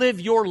you live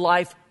your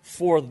life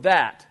for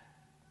that,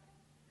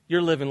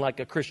 you're living like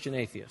a Christian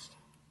atheist.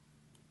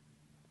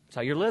 That's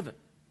how you're living.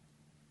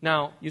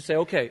 Now, you say,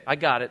 okay, I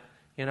got it.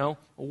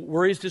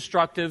 Worry is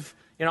destructive.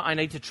 I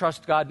need to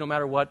trust God no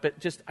matter what. But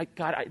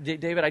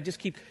David, I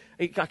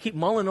keep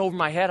mulling over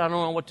my head. I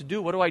don't know what to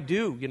do. What do I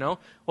do,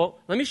 Well,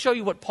 let me show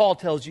you what Paul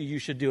tells you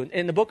should do.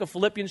 In the book of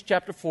Philippians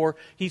chapter 4,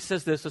 he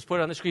says this. Let's put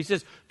it on the screen. He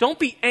says, don't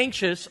be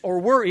anxious or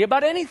worry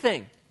about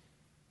anything.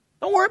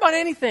 Don't worry about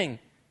anything.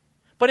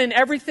 But in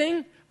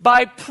everything,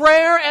 by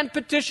prayer and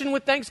petition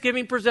with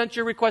thanksgiving, present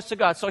your requests to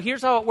God. So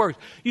here's how it works.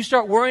 You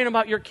start worrying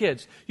about your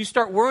kids. You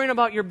start worrying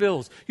about your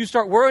bills. You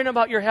start worrying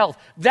about your health.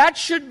 That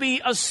should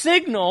be a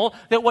signal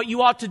that what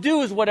you ought to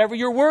do is whatever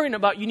you're worrying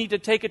about, you need to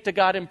take it to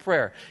God in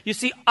prayer. You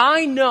see,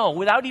 I know,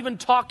 without even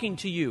talking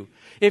to you,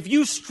 if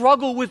you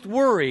struggle with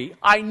worry,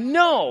 I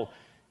know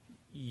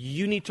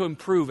you need to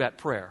improve at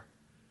prayer.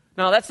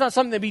 Now, that's not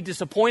something to be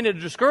disappointed or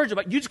discouraged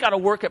about. You just got to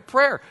work at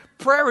prayer.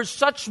 Prayer is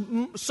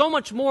so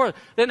much more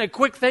than a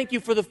quick thank you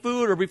for the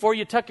food or before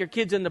you tuck your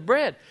kids in the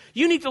bed.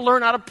 You need to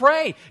learn how to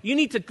pray. You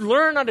need to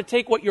learn how to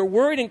take what you're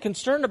worried and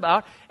concerned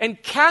about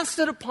and cast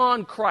it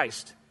upon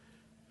Christ.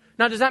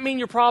 Now, does that mean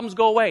your problems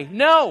go away?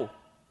 No.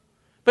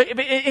 But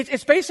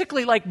it's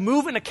basically like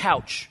moving a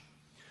couch.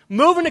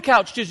 Moving a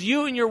couch, just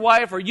you and your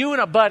wife or you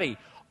and a buddy.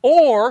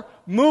 Or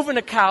moving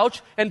a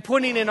couch and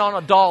putting it on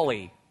a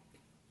dolly.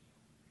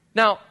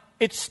 Now,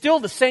 it's still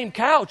the same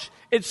couch.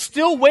 It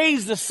still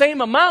weighs the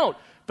same amount.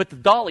 But the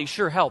dolly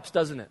sure helps,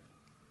 doesn't it?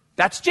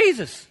 That's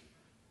Jesus.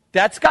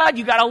 That's God.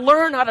 You got to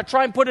learn how to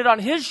try and put it on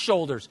His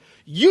shoulders.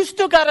 You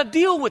still got to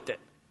deal with it.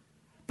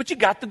 But you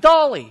got the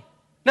dolly.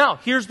 Now,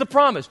 here's the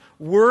promise.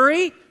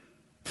 Worry,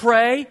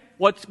 pray.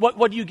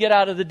 What do you get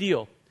out of the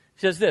deal?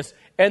 It says this,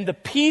 and the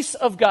peace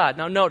of God.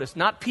 Now notice,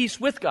 not peace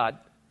with God.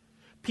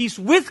 Peace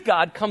with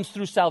God comes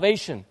through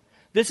salvation.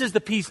 This is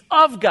the peace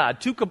of God.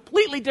 Two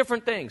completely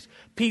different things.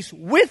 Peace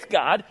with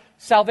God,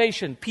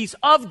 salvation. Peace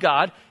of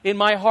God in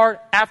my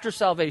heart after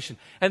salvation.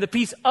 And the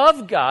peace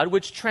of God,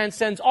 which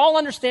transcends all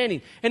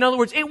understanding. In other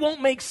words, it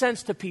won't make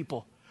sense to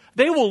people.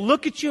 They will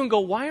look at you and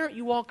go, why aren't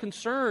you all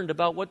concerned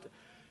about what...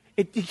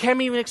 You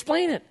can't even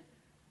explain it.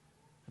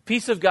 The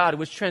peace of God,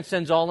 which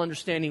transcends all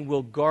understanding,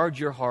 will guard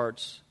your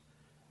hearts.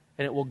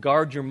 And it will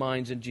guard your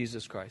minds in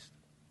Jesus Christ.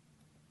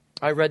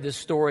 I read this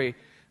story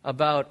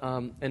about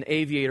an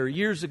aviator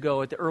years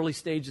ago at the early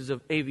stages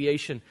of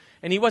aviation.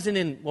 And he wasn't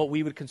in what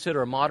we would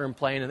consider a modern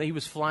plane. And he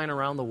was flying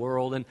around the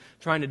world and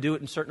trying to do it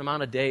in a certain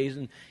amount of days.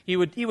 And he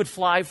would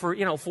fly for,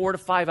 4 to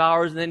 5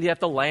 hours. And then he'd have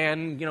to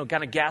land,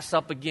 kind of gas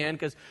up again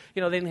because,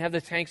 they didn't have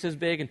the tanks as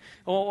big. And,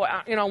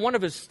 one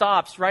of his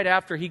stops right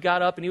after he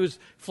got up and he was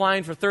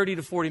flying for 30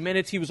 to 40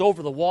 minutes. He was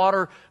over the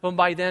water. And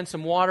by then,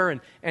 some water.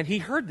 And he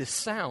heard this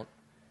sound.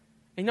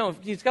 And,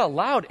 he's got a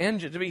loud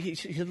engine.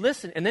 He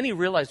listened. And then he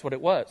realized what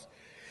it was.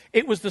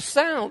 It was the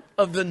sound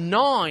of the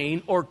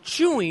gnawing or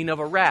chewing of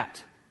a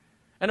rat.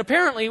 And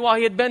apparently, while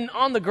he had been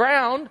on the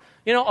ground,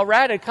 a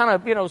rat had kind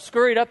of,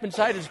 scurried up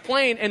inside his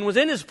plane and was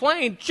in his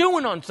plane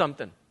chewing on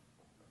something.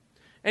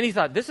 And he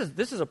thought, this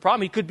is a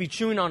problem. He could be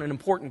chewing on an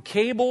important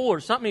cable or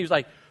something. He was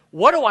like,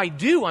 what do I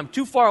do? I'm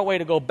too far away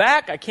to go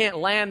back. I can't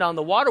land on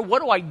the water.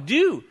 What do I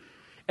do?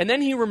 And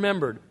then he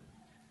remembered.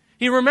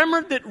 He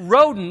remembered that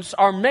rodents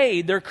are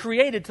made, they're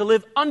created to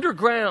live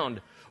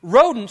underground.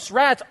 Rodents,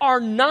 rats,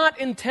 are not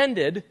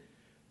intended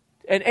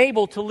and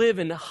able to live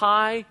in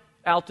high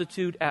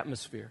altitude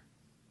atmosphere.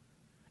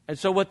 And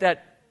so what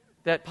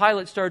that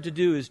pilot started to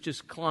do is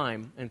just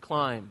climb and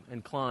climb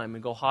and climb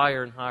and go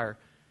higher and higher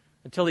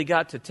until he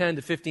got to 10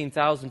 to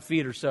 15,000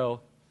 feet or so,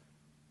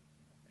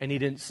 and he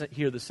didn't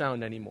hear the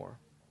sound anymore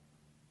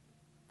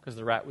because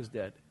the rat was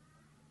dead.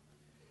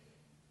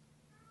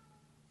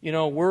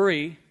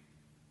 Worry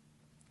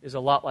is a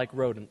lot like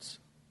rodents.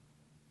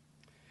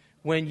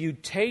 When you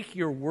take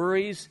your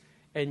worries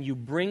and you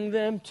bring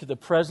them to the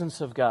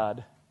presence of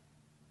God,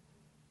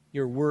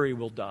 your worry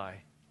will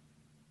die.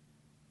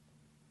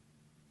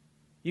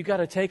 You got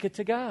to take it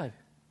to God.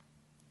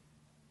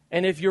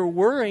 And if you're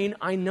worrying,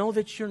 I know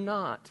that you're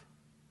not.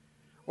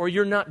 Or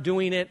you're not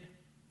doing it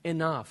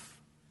enough.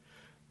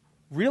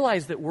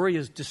 Realize that worry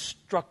is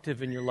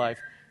destructive in your life.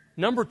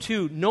 Number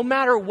 2, no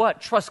matter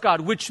what, trust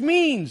God, which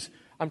means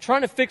I'm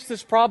trying to fix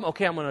this problem.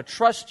 Okay, I'm going to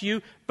trust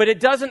you, but it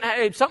doesn't,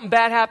 if something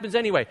bad happens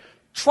anyway.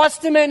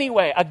 Trust Him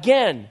anyway.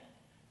 Again,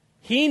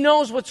 He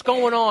knows what's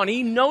going on.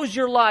 He knows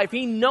your life.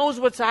 He knows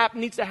what's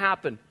needs to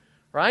happen,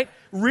 right?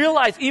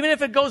 Realize, even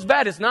if it goes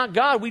bad, it's not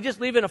God. We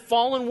just live in a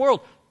fallen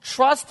world.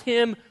 Trust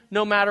Him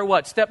no matter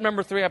what. Step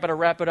number 3, I better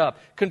wrap it up.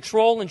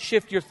 Control and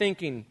shift your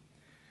thinking.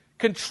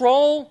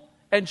 Control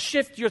and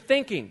shift your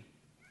thinking,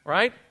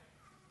 right?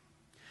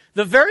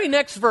 The very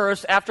next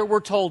verse after we're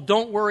told,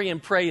 don't worry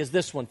and pray, is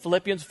this one,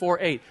 Philippians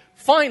 4:8.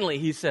 Finally,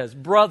 he says,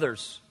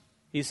 brothers,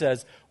 he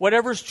says,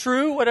 whatever's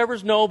true,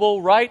 whatever's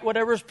noble, right,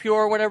 whatever's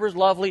pure, whatever's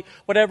lovely,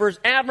 whatever's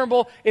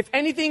admirable, if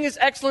anything is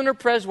excellent or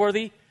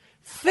praiseworthy,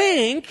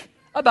 think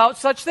about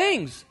such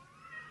things.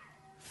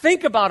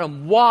 Think about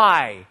them.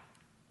 Why?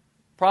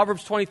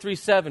 Proverbs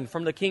 23:7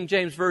 from the King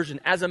James Version.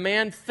 As a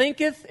man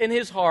thinketh in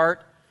his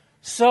heart,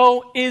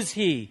 so is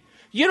he.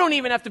 You don't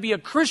even have to be a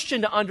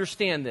Christian to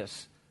understand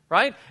this.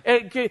 Right?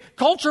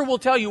 Culture will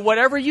tell you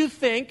whatever you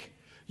think,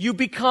 you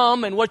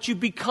become, and what you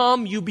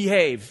become, you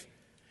behave.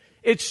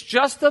 It's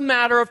just a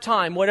matter of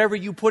time. Whatever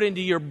you put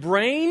into your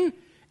brain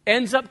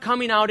ends up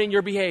coming out in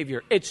your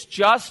behavior. It's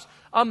just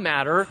a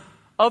matter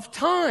of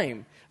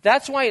time.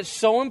 That's why it's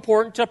so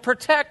important to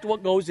protect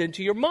what goes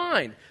into your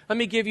mind. Let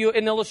me give you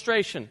an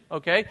illustration,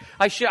 okay?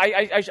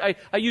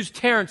 I use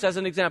Terrence as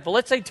an example.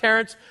 Let's say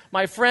Terrence,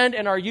 my friend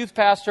and our youth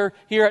pastor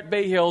here at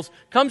Bay Hills,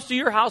 comes to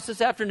your house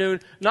this afternoon,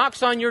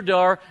 knocks on your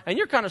door, and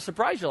you're kind of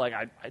surprised. You're like,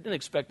 I didn't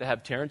expect to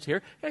have Terrence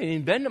here. He hasn't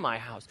even been to my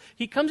house.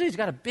 He comes in, he's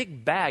got a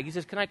big bag. He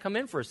says, can I come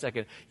in for a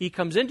second? He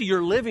comes into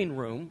your living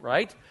room,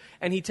 right?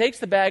 And he takes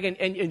the bag,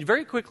 and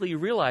very quickly you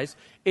realize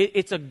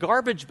it's a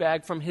garbage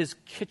bag from his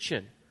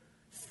kitchen.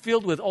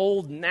 filled with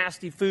old,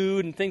 nasty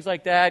food and things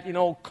like that,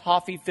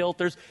 coffee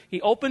filters.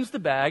 He opens the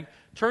bag,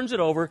 turns it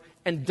over,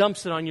 and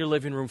dumps it on your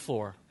living room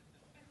floor.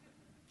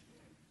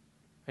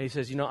 And he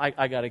says,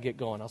 I got to get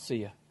going. I'll see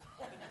you.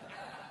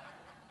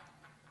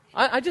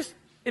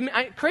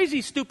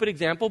 Crazy, stupid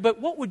example, but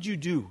what would you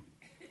do?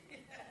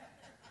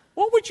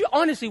 What would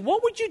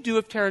you do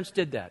if Terrence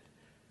did that?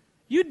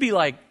 You'd be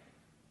like,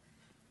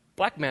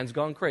 black man's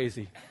gone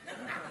crazy.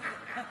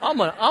 I'm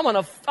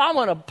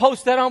gonna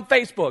post that on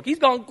Facebook. He's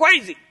gone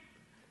crazy.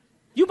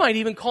 You might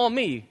even call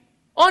me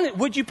on it.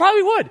 Would you?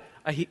 Probably would.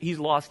 He's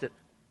lost it.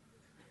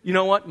 You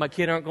know what? My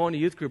kid aren't going to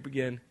youth group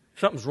again.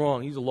 Something's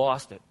wrong. He's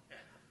lost it.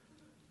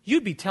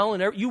 You'd be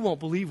telling you won't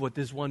believe what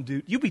this one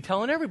dude. You'd be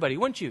telling everybody,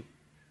 wouldn't you?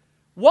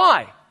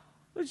 Why?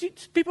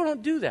 People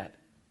don't do that.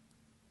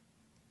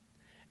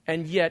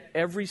 And yet,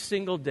 every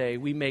single day,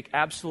 we make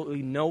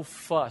absolutely no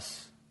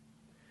fuss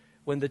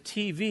when the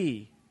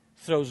TV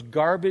throws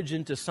garbage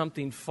into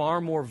something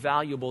far more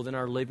valuable than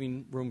our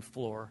living room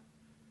floor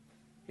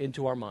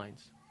into our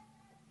minds.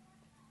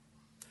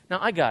 Now,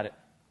 I got it.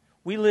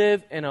 We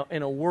live in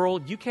a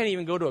world, you can't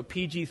even go to a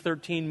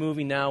PG-13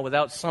 movie now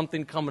without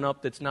something coming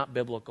up that's not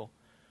biblical.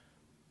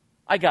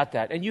 I got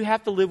that. And you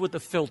have to live with a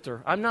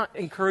filter. I'm not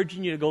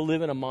encouraging you to go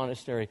live in a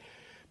monastery.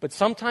 But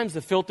sometimes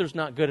the filter's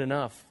not good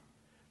enough.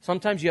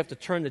 Sometimes you have to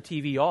turn the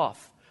TV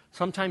off.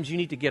 Sometimes you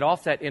need to get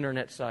off that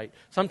internet site.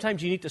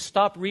 Sometimes you need to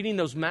stop reading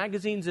those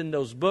magazines and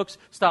those books.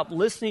 Stop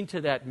listening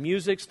to that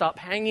music. Stop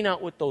hanging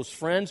out with those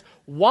friends.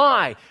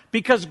 Why?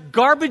 Because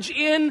garbage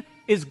in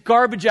is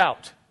garbage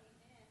out.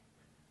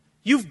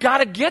 You've got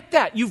to get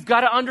that. You've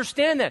got to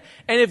understand that.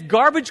 And if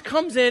garbage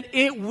comes in,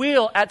 it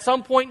will, at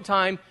some point in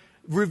time,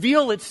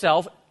 reveal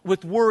itself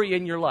with worry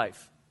in your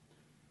life.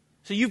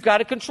 So you've got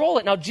to control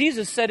it. Now,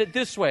 Jesus said it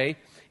this way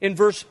in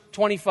verse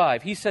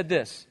 25. He said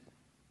this.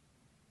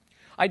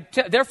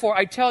 Therefore,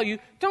 I tell you,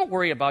 don't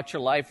worry about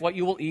your life, what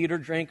you will eat or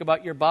drink,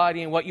 about your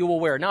body and what you will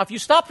wear. Now, if you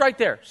stop right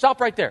there.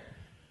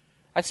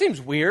 That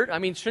seems weird. I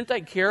mean, shouldn't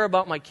I care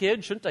about my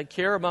kids? Shouldn't I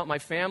care about my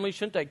family?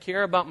 Shouldn't I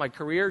care about my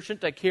career?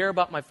 Shouldn't I care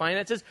about my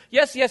finances?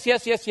 Yes.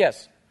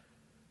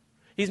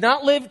 He's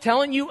not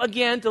telling you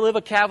again to live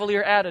a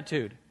cavalier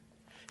attitude.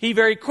 He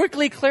very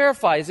quickly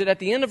clarifies it at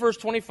the end of verse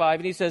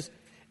 25, and he says,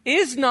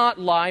 is not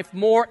life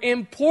more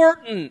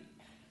important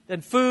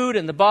than food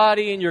and the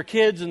body and your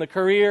kids and the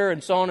career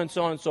and so on and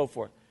so on and so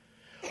forth?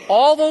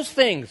 All those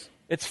things,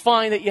 it's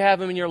fine that you have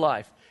them in your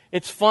life.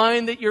 It's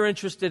fine that you're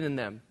interested in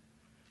them.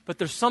 But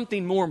there's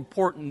something more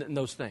important than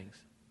those things.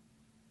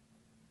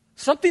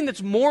 Something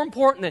that's more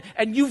important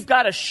and you've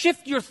got to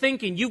shift your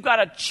thinking. You've got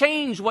to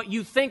change what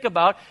you think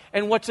about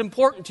and what's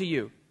important to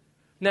you.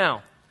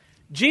 Now,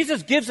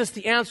 Jesus gives us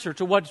the answer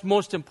to what's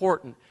most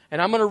important.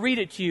 And I'm going to read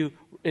it to you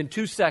in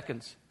 2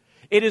 seconds.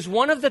 It is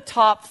one of the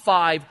top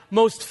 5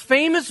 most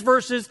famous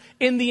verses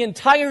in the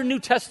entire New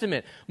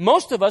Testament.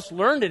 Most of us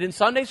learned it in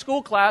Sunday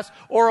school class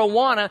or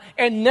Awana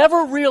and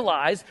never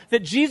realized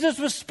that Jesus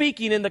was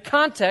speaking in the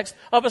context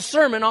of a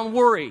sermon on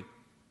worry.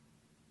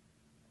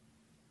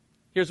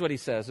 Here's what he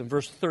says in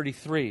verse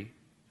 33.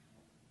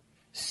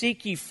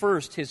 Seek ye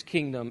first his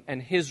kingdom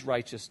and his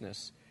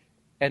righteousness,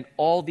 and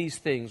all these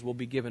things will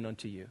be given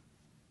unto you.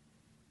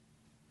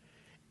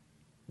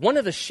 One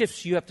of the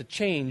shifts you have to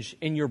change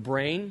in your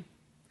brain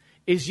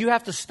is you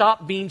have to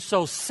stop being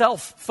so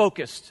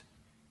self-focused.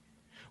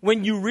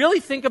 When you really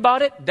think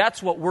about it,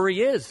 that's what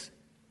worry is.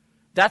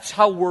 That's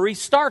how worry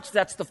starts.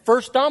 That's the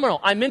first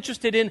domino. I'm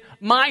interested in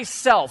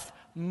myself,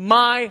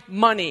 my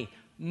money,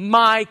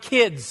 my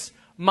kids,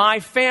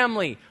 my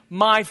family,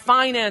 my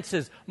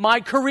finances,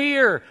 my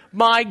career,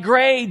 my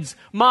grades,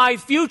 my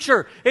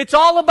future. It's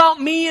all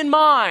about me and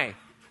my.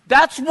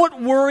 That's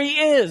what worry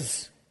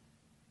is.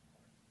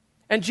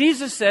 And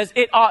Jesus says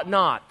it ought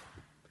not.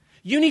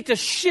 You need to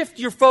shift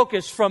your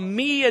focus from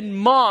me and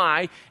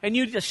my, and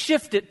you need to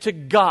shift it to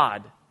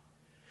God.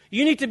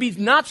 You need to be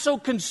not so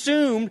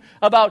consumed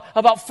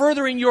about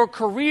furthering your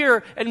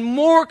career and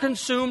more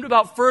consumed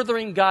about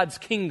furthering God's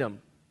kingdom.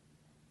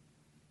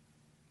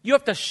 You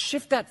have to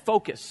shift that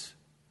focus.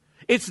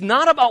 It's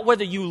not about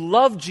whether you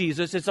love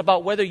Jesus, it's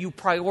about whether you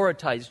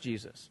prioritize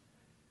Jesus.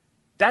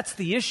 That's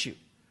the issue.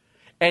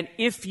 And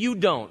if you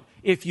don't,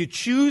 if you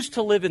choose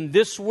to live in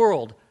this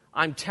world,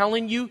 I'm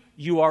telling you,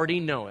 you already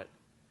know it.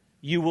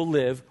 You will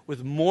live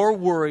with more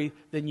worry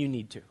than you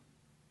need to.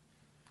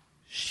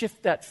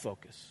 Shift that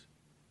focus.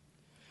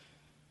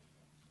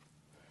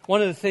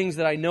 One of the things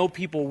that I know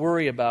people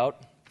worry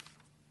about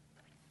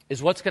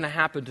is what's going to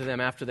happen to them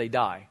after they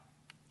die.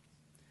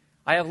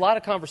 I have a lot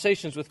of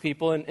conversations with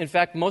people, and in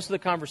fact, most of the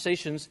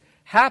conversations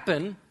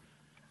happen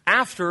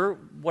after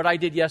what I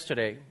did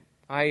yesterday.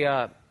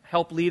 I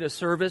helped lead a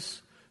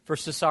service for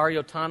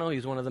Cesario Tano.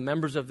 He's one of the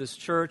members of this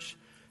church.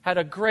 Had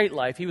a great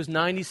life. He was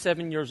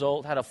 97 years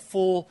old, had a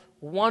full,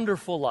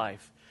 wonderful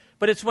life.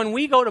 But it's when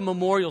we go to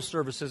memorial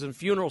services and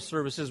funeral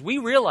services, we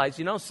realize,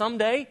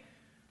 someday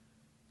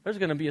there's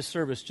going to be a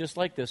service just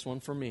like this one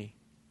for me.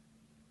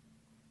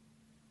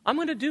 I'm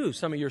going to do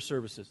some of your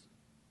services.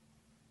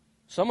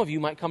 Some of you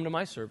might come to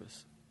my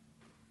service.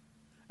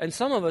 And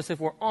some of us, if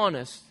we're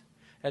honest,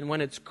 And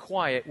when it's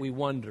quiet, we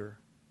wonder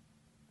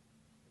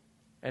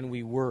and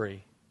we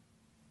worry.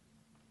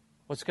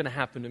 What's going to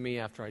happen to me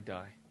after I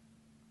die?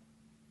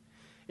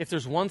 If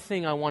there's one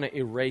thing I want to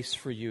erase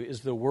for you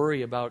is the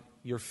worry about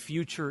your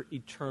future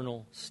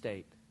eternal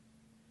state.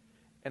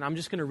 And I'm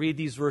just going to read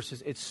these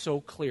verses. It's so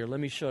clear.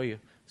 Let me show you.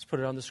 Let's put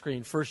it on the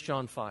screen. 1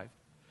 John 5.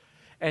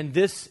 And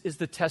this is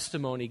the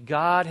testimony.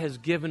 God has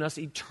given us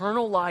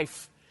eternal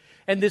life.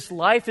 And this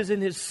life is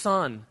in His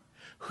Son.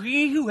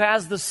 He who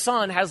has the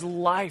Son has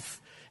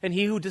life. And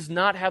he who does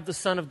not have the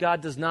Son of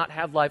God does not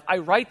have life. I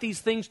write these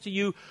things to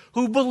you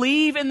who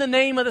believe in the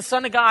name of the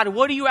Son of God.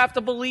 What do you have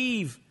to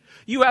believe?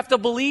 You have to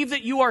believe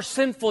that you are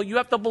sinful. You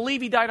have to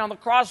believe He died on the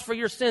cross for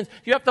your sins.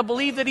 You have to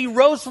believe that He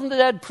rose from the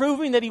dead,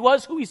 proving that He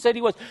was who He said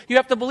He was. You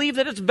have to believe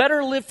that it's better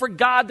to live for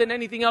God than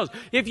anything else.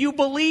 If you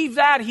believe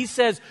that, He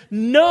says,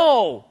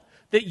 know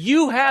that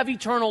you have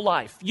eternal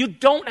life. You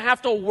don't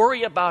have to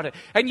worry about it.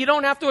 And you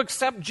don't have to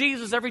accept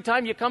Jesus every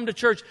time you come to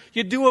church.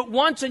 You do it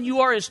once and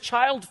you are His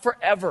child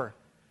forever.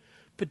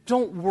 But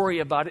don't worry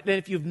about it. And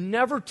if you've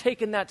never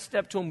taken that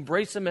step to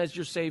embrace Him as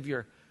your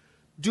Savior,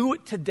 do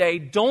it today.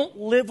 Don't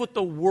live with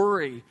the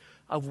worry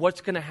of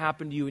what's going to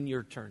happen to you in your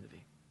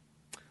eternity.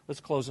 Let's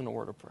close in a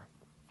word of prayer.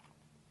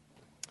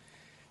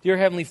 Dear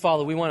Heavenly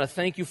Father, we want to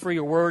thank You for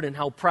Your word and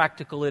how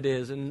practical it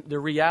is. And the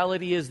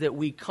reality is that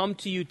we come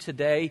to You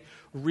today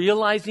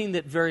realizing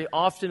that very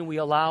often we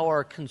allow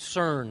our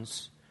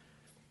concerns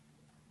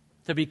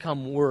to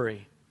become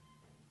worry.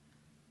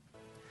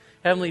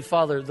 Heavenly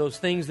Father, those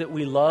things that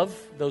we love,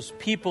 those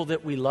people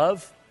that we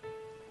love,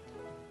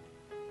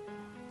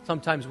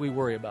 sometimes we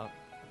worry about.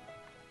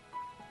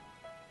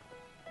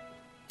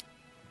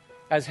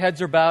 As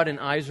heads are bowed and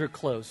eyes are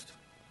closed,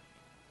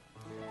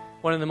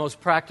 one of the most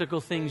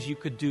practical things you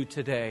could do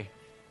today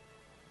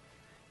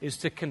is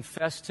to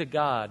confess to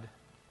God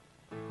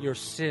your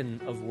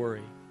sin of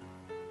worry.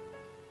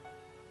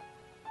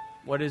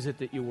 What is it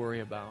that you worry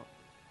about?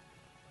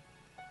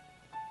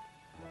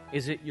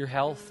 Is it your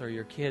health or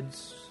your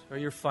kids or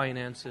your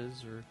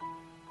finances or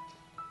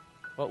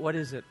what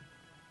is it?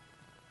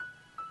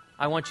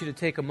 I want you to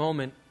take a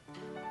moment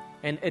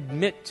and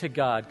admit to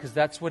God, because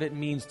that's what it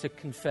means to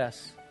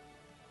confess.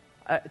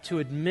 To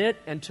admit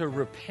and to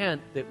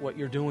repent that what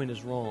you're doing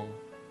is wrong.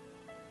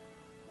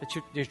 That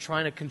you're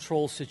trying to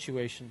control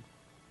situation.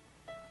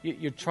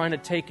 You're trying to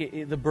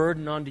take the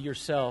burden onto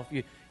yourself.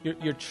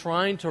 You're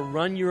trying to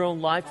run your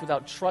own life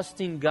without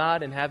trusting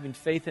God and having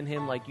faith in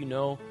Him like you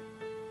know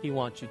He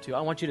wants you to.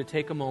 I want you to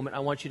take a moment. I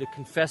want you to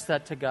confess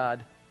that to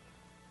God,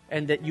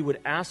 and that you would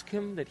ask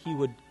Him that He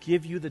would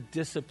give you the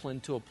discipline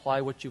to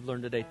apply what you've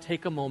learned today.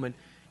 Take a moment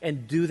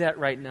and do that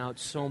right now.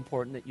 It's so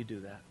important that you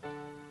do that.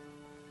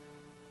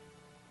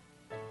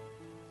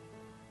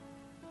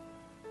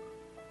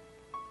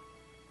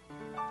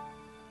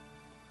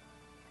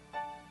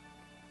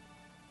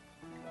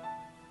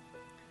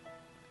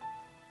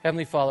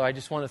 Heavenly Father, I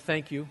just want to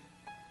thank You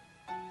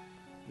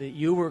that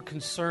You were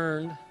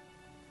concerned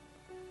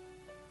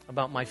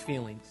about my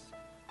feelings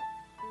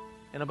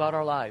and about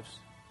our lives.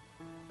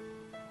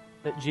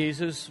 That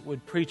Jesus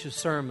would preach a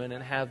sermon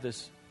and have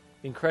this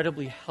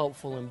incredibly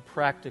helpful and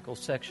practical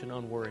section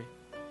on worry.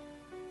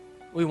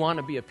 We want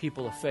to be a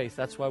people of faith.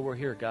 That's why we're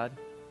here, God.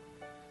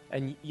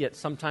 And yet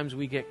sometimes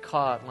we get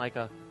caught like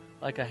a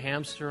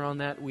hamster on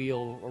that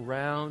wheel.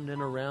 Around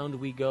and around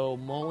we go,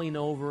 mulling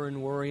over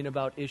and worrying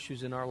about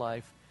issues in our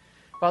life.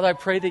 Father, I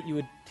pray that You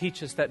would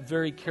teach us that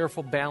very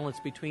careful balance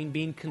between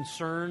being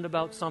concerned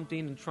about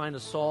something and trying to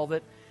solve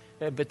it,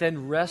 but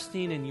then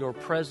resting in Your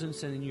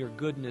presence and in Your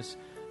goodness,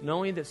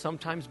 knowing that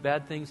sometimes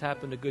bad things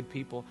happen to good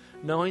people,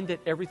 knowing that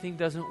everything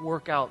doesn't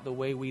work out the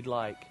way we'd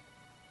like.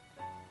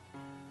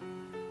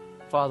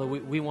 Father,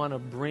 we want to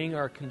bring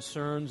our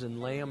concerns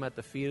and lay them at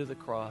the feet of the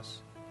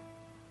cross.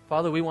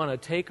 Father, we want to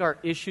take our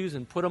issues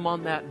and put them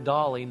on that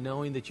dolly,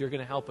 knowing that You're going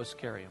to help us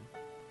carry them.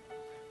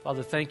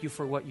 Father, thank You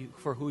for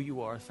who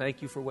You are.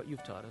 Thank You for what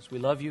You've taught us. We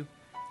love You.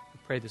 We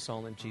pray this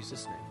all in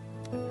Jesus' name.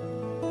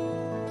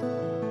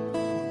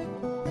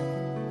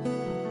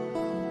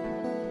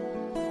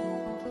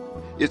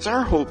 It's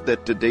our hope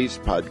that today's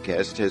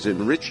podcast has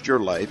enriched your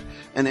life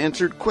and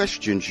answered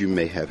questions you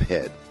may have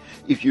had.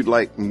 If you'd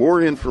like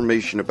more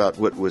information about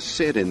what was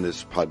said in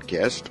this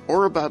podcast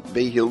or about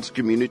Bay Hills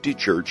Community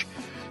Church,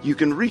 you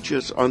can reach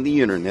us on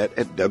the internet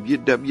at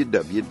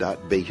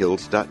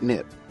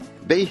www.bayhills.net.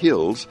 Bay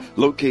Hills,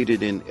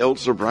 located in El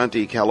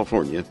Sobrante,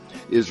 California,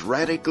 is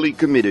radically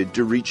committed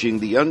to reaching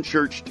the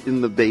unchurched in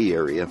the Bay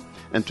Area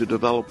and to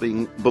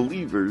developing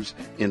believers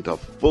into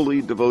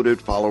fully devoted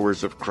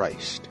followers of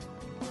Christ.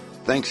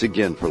 Thanks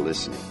again for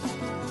listening.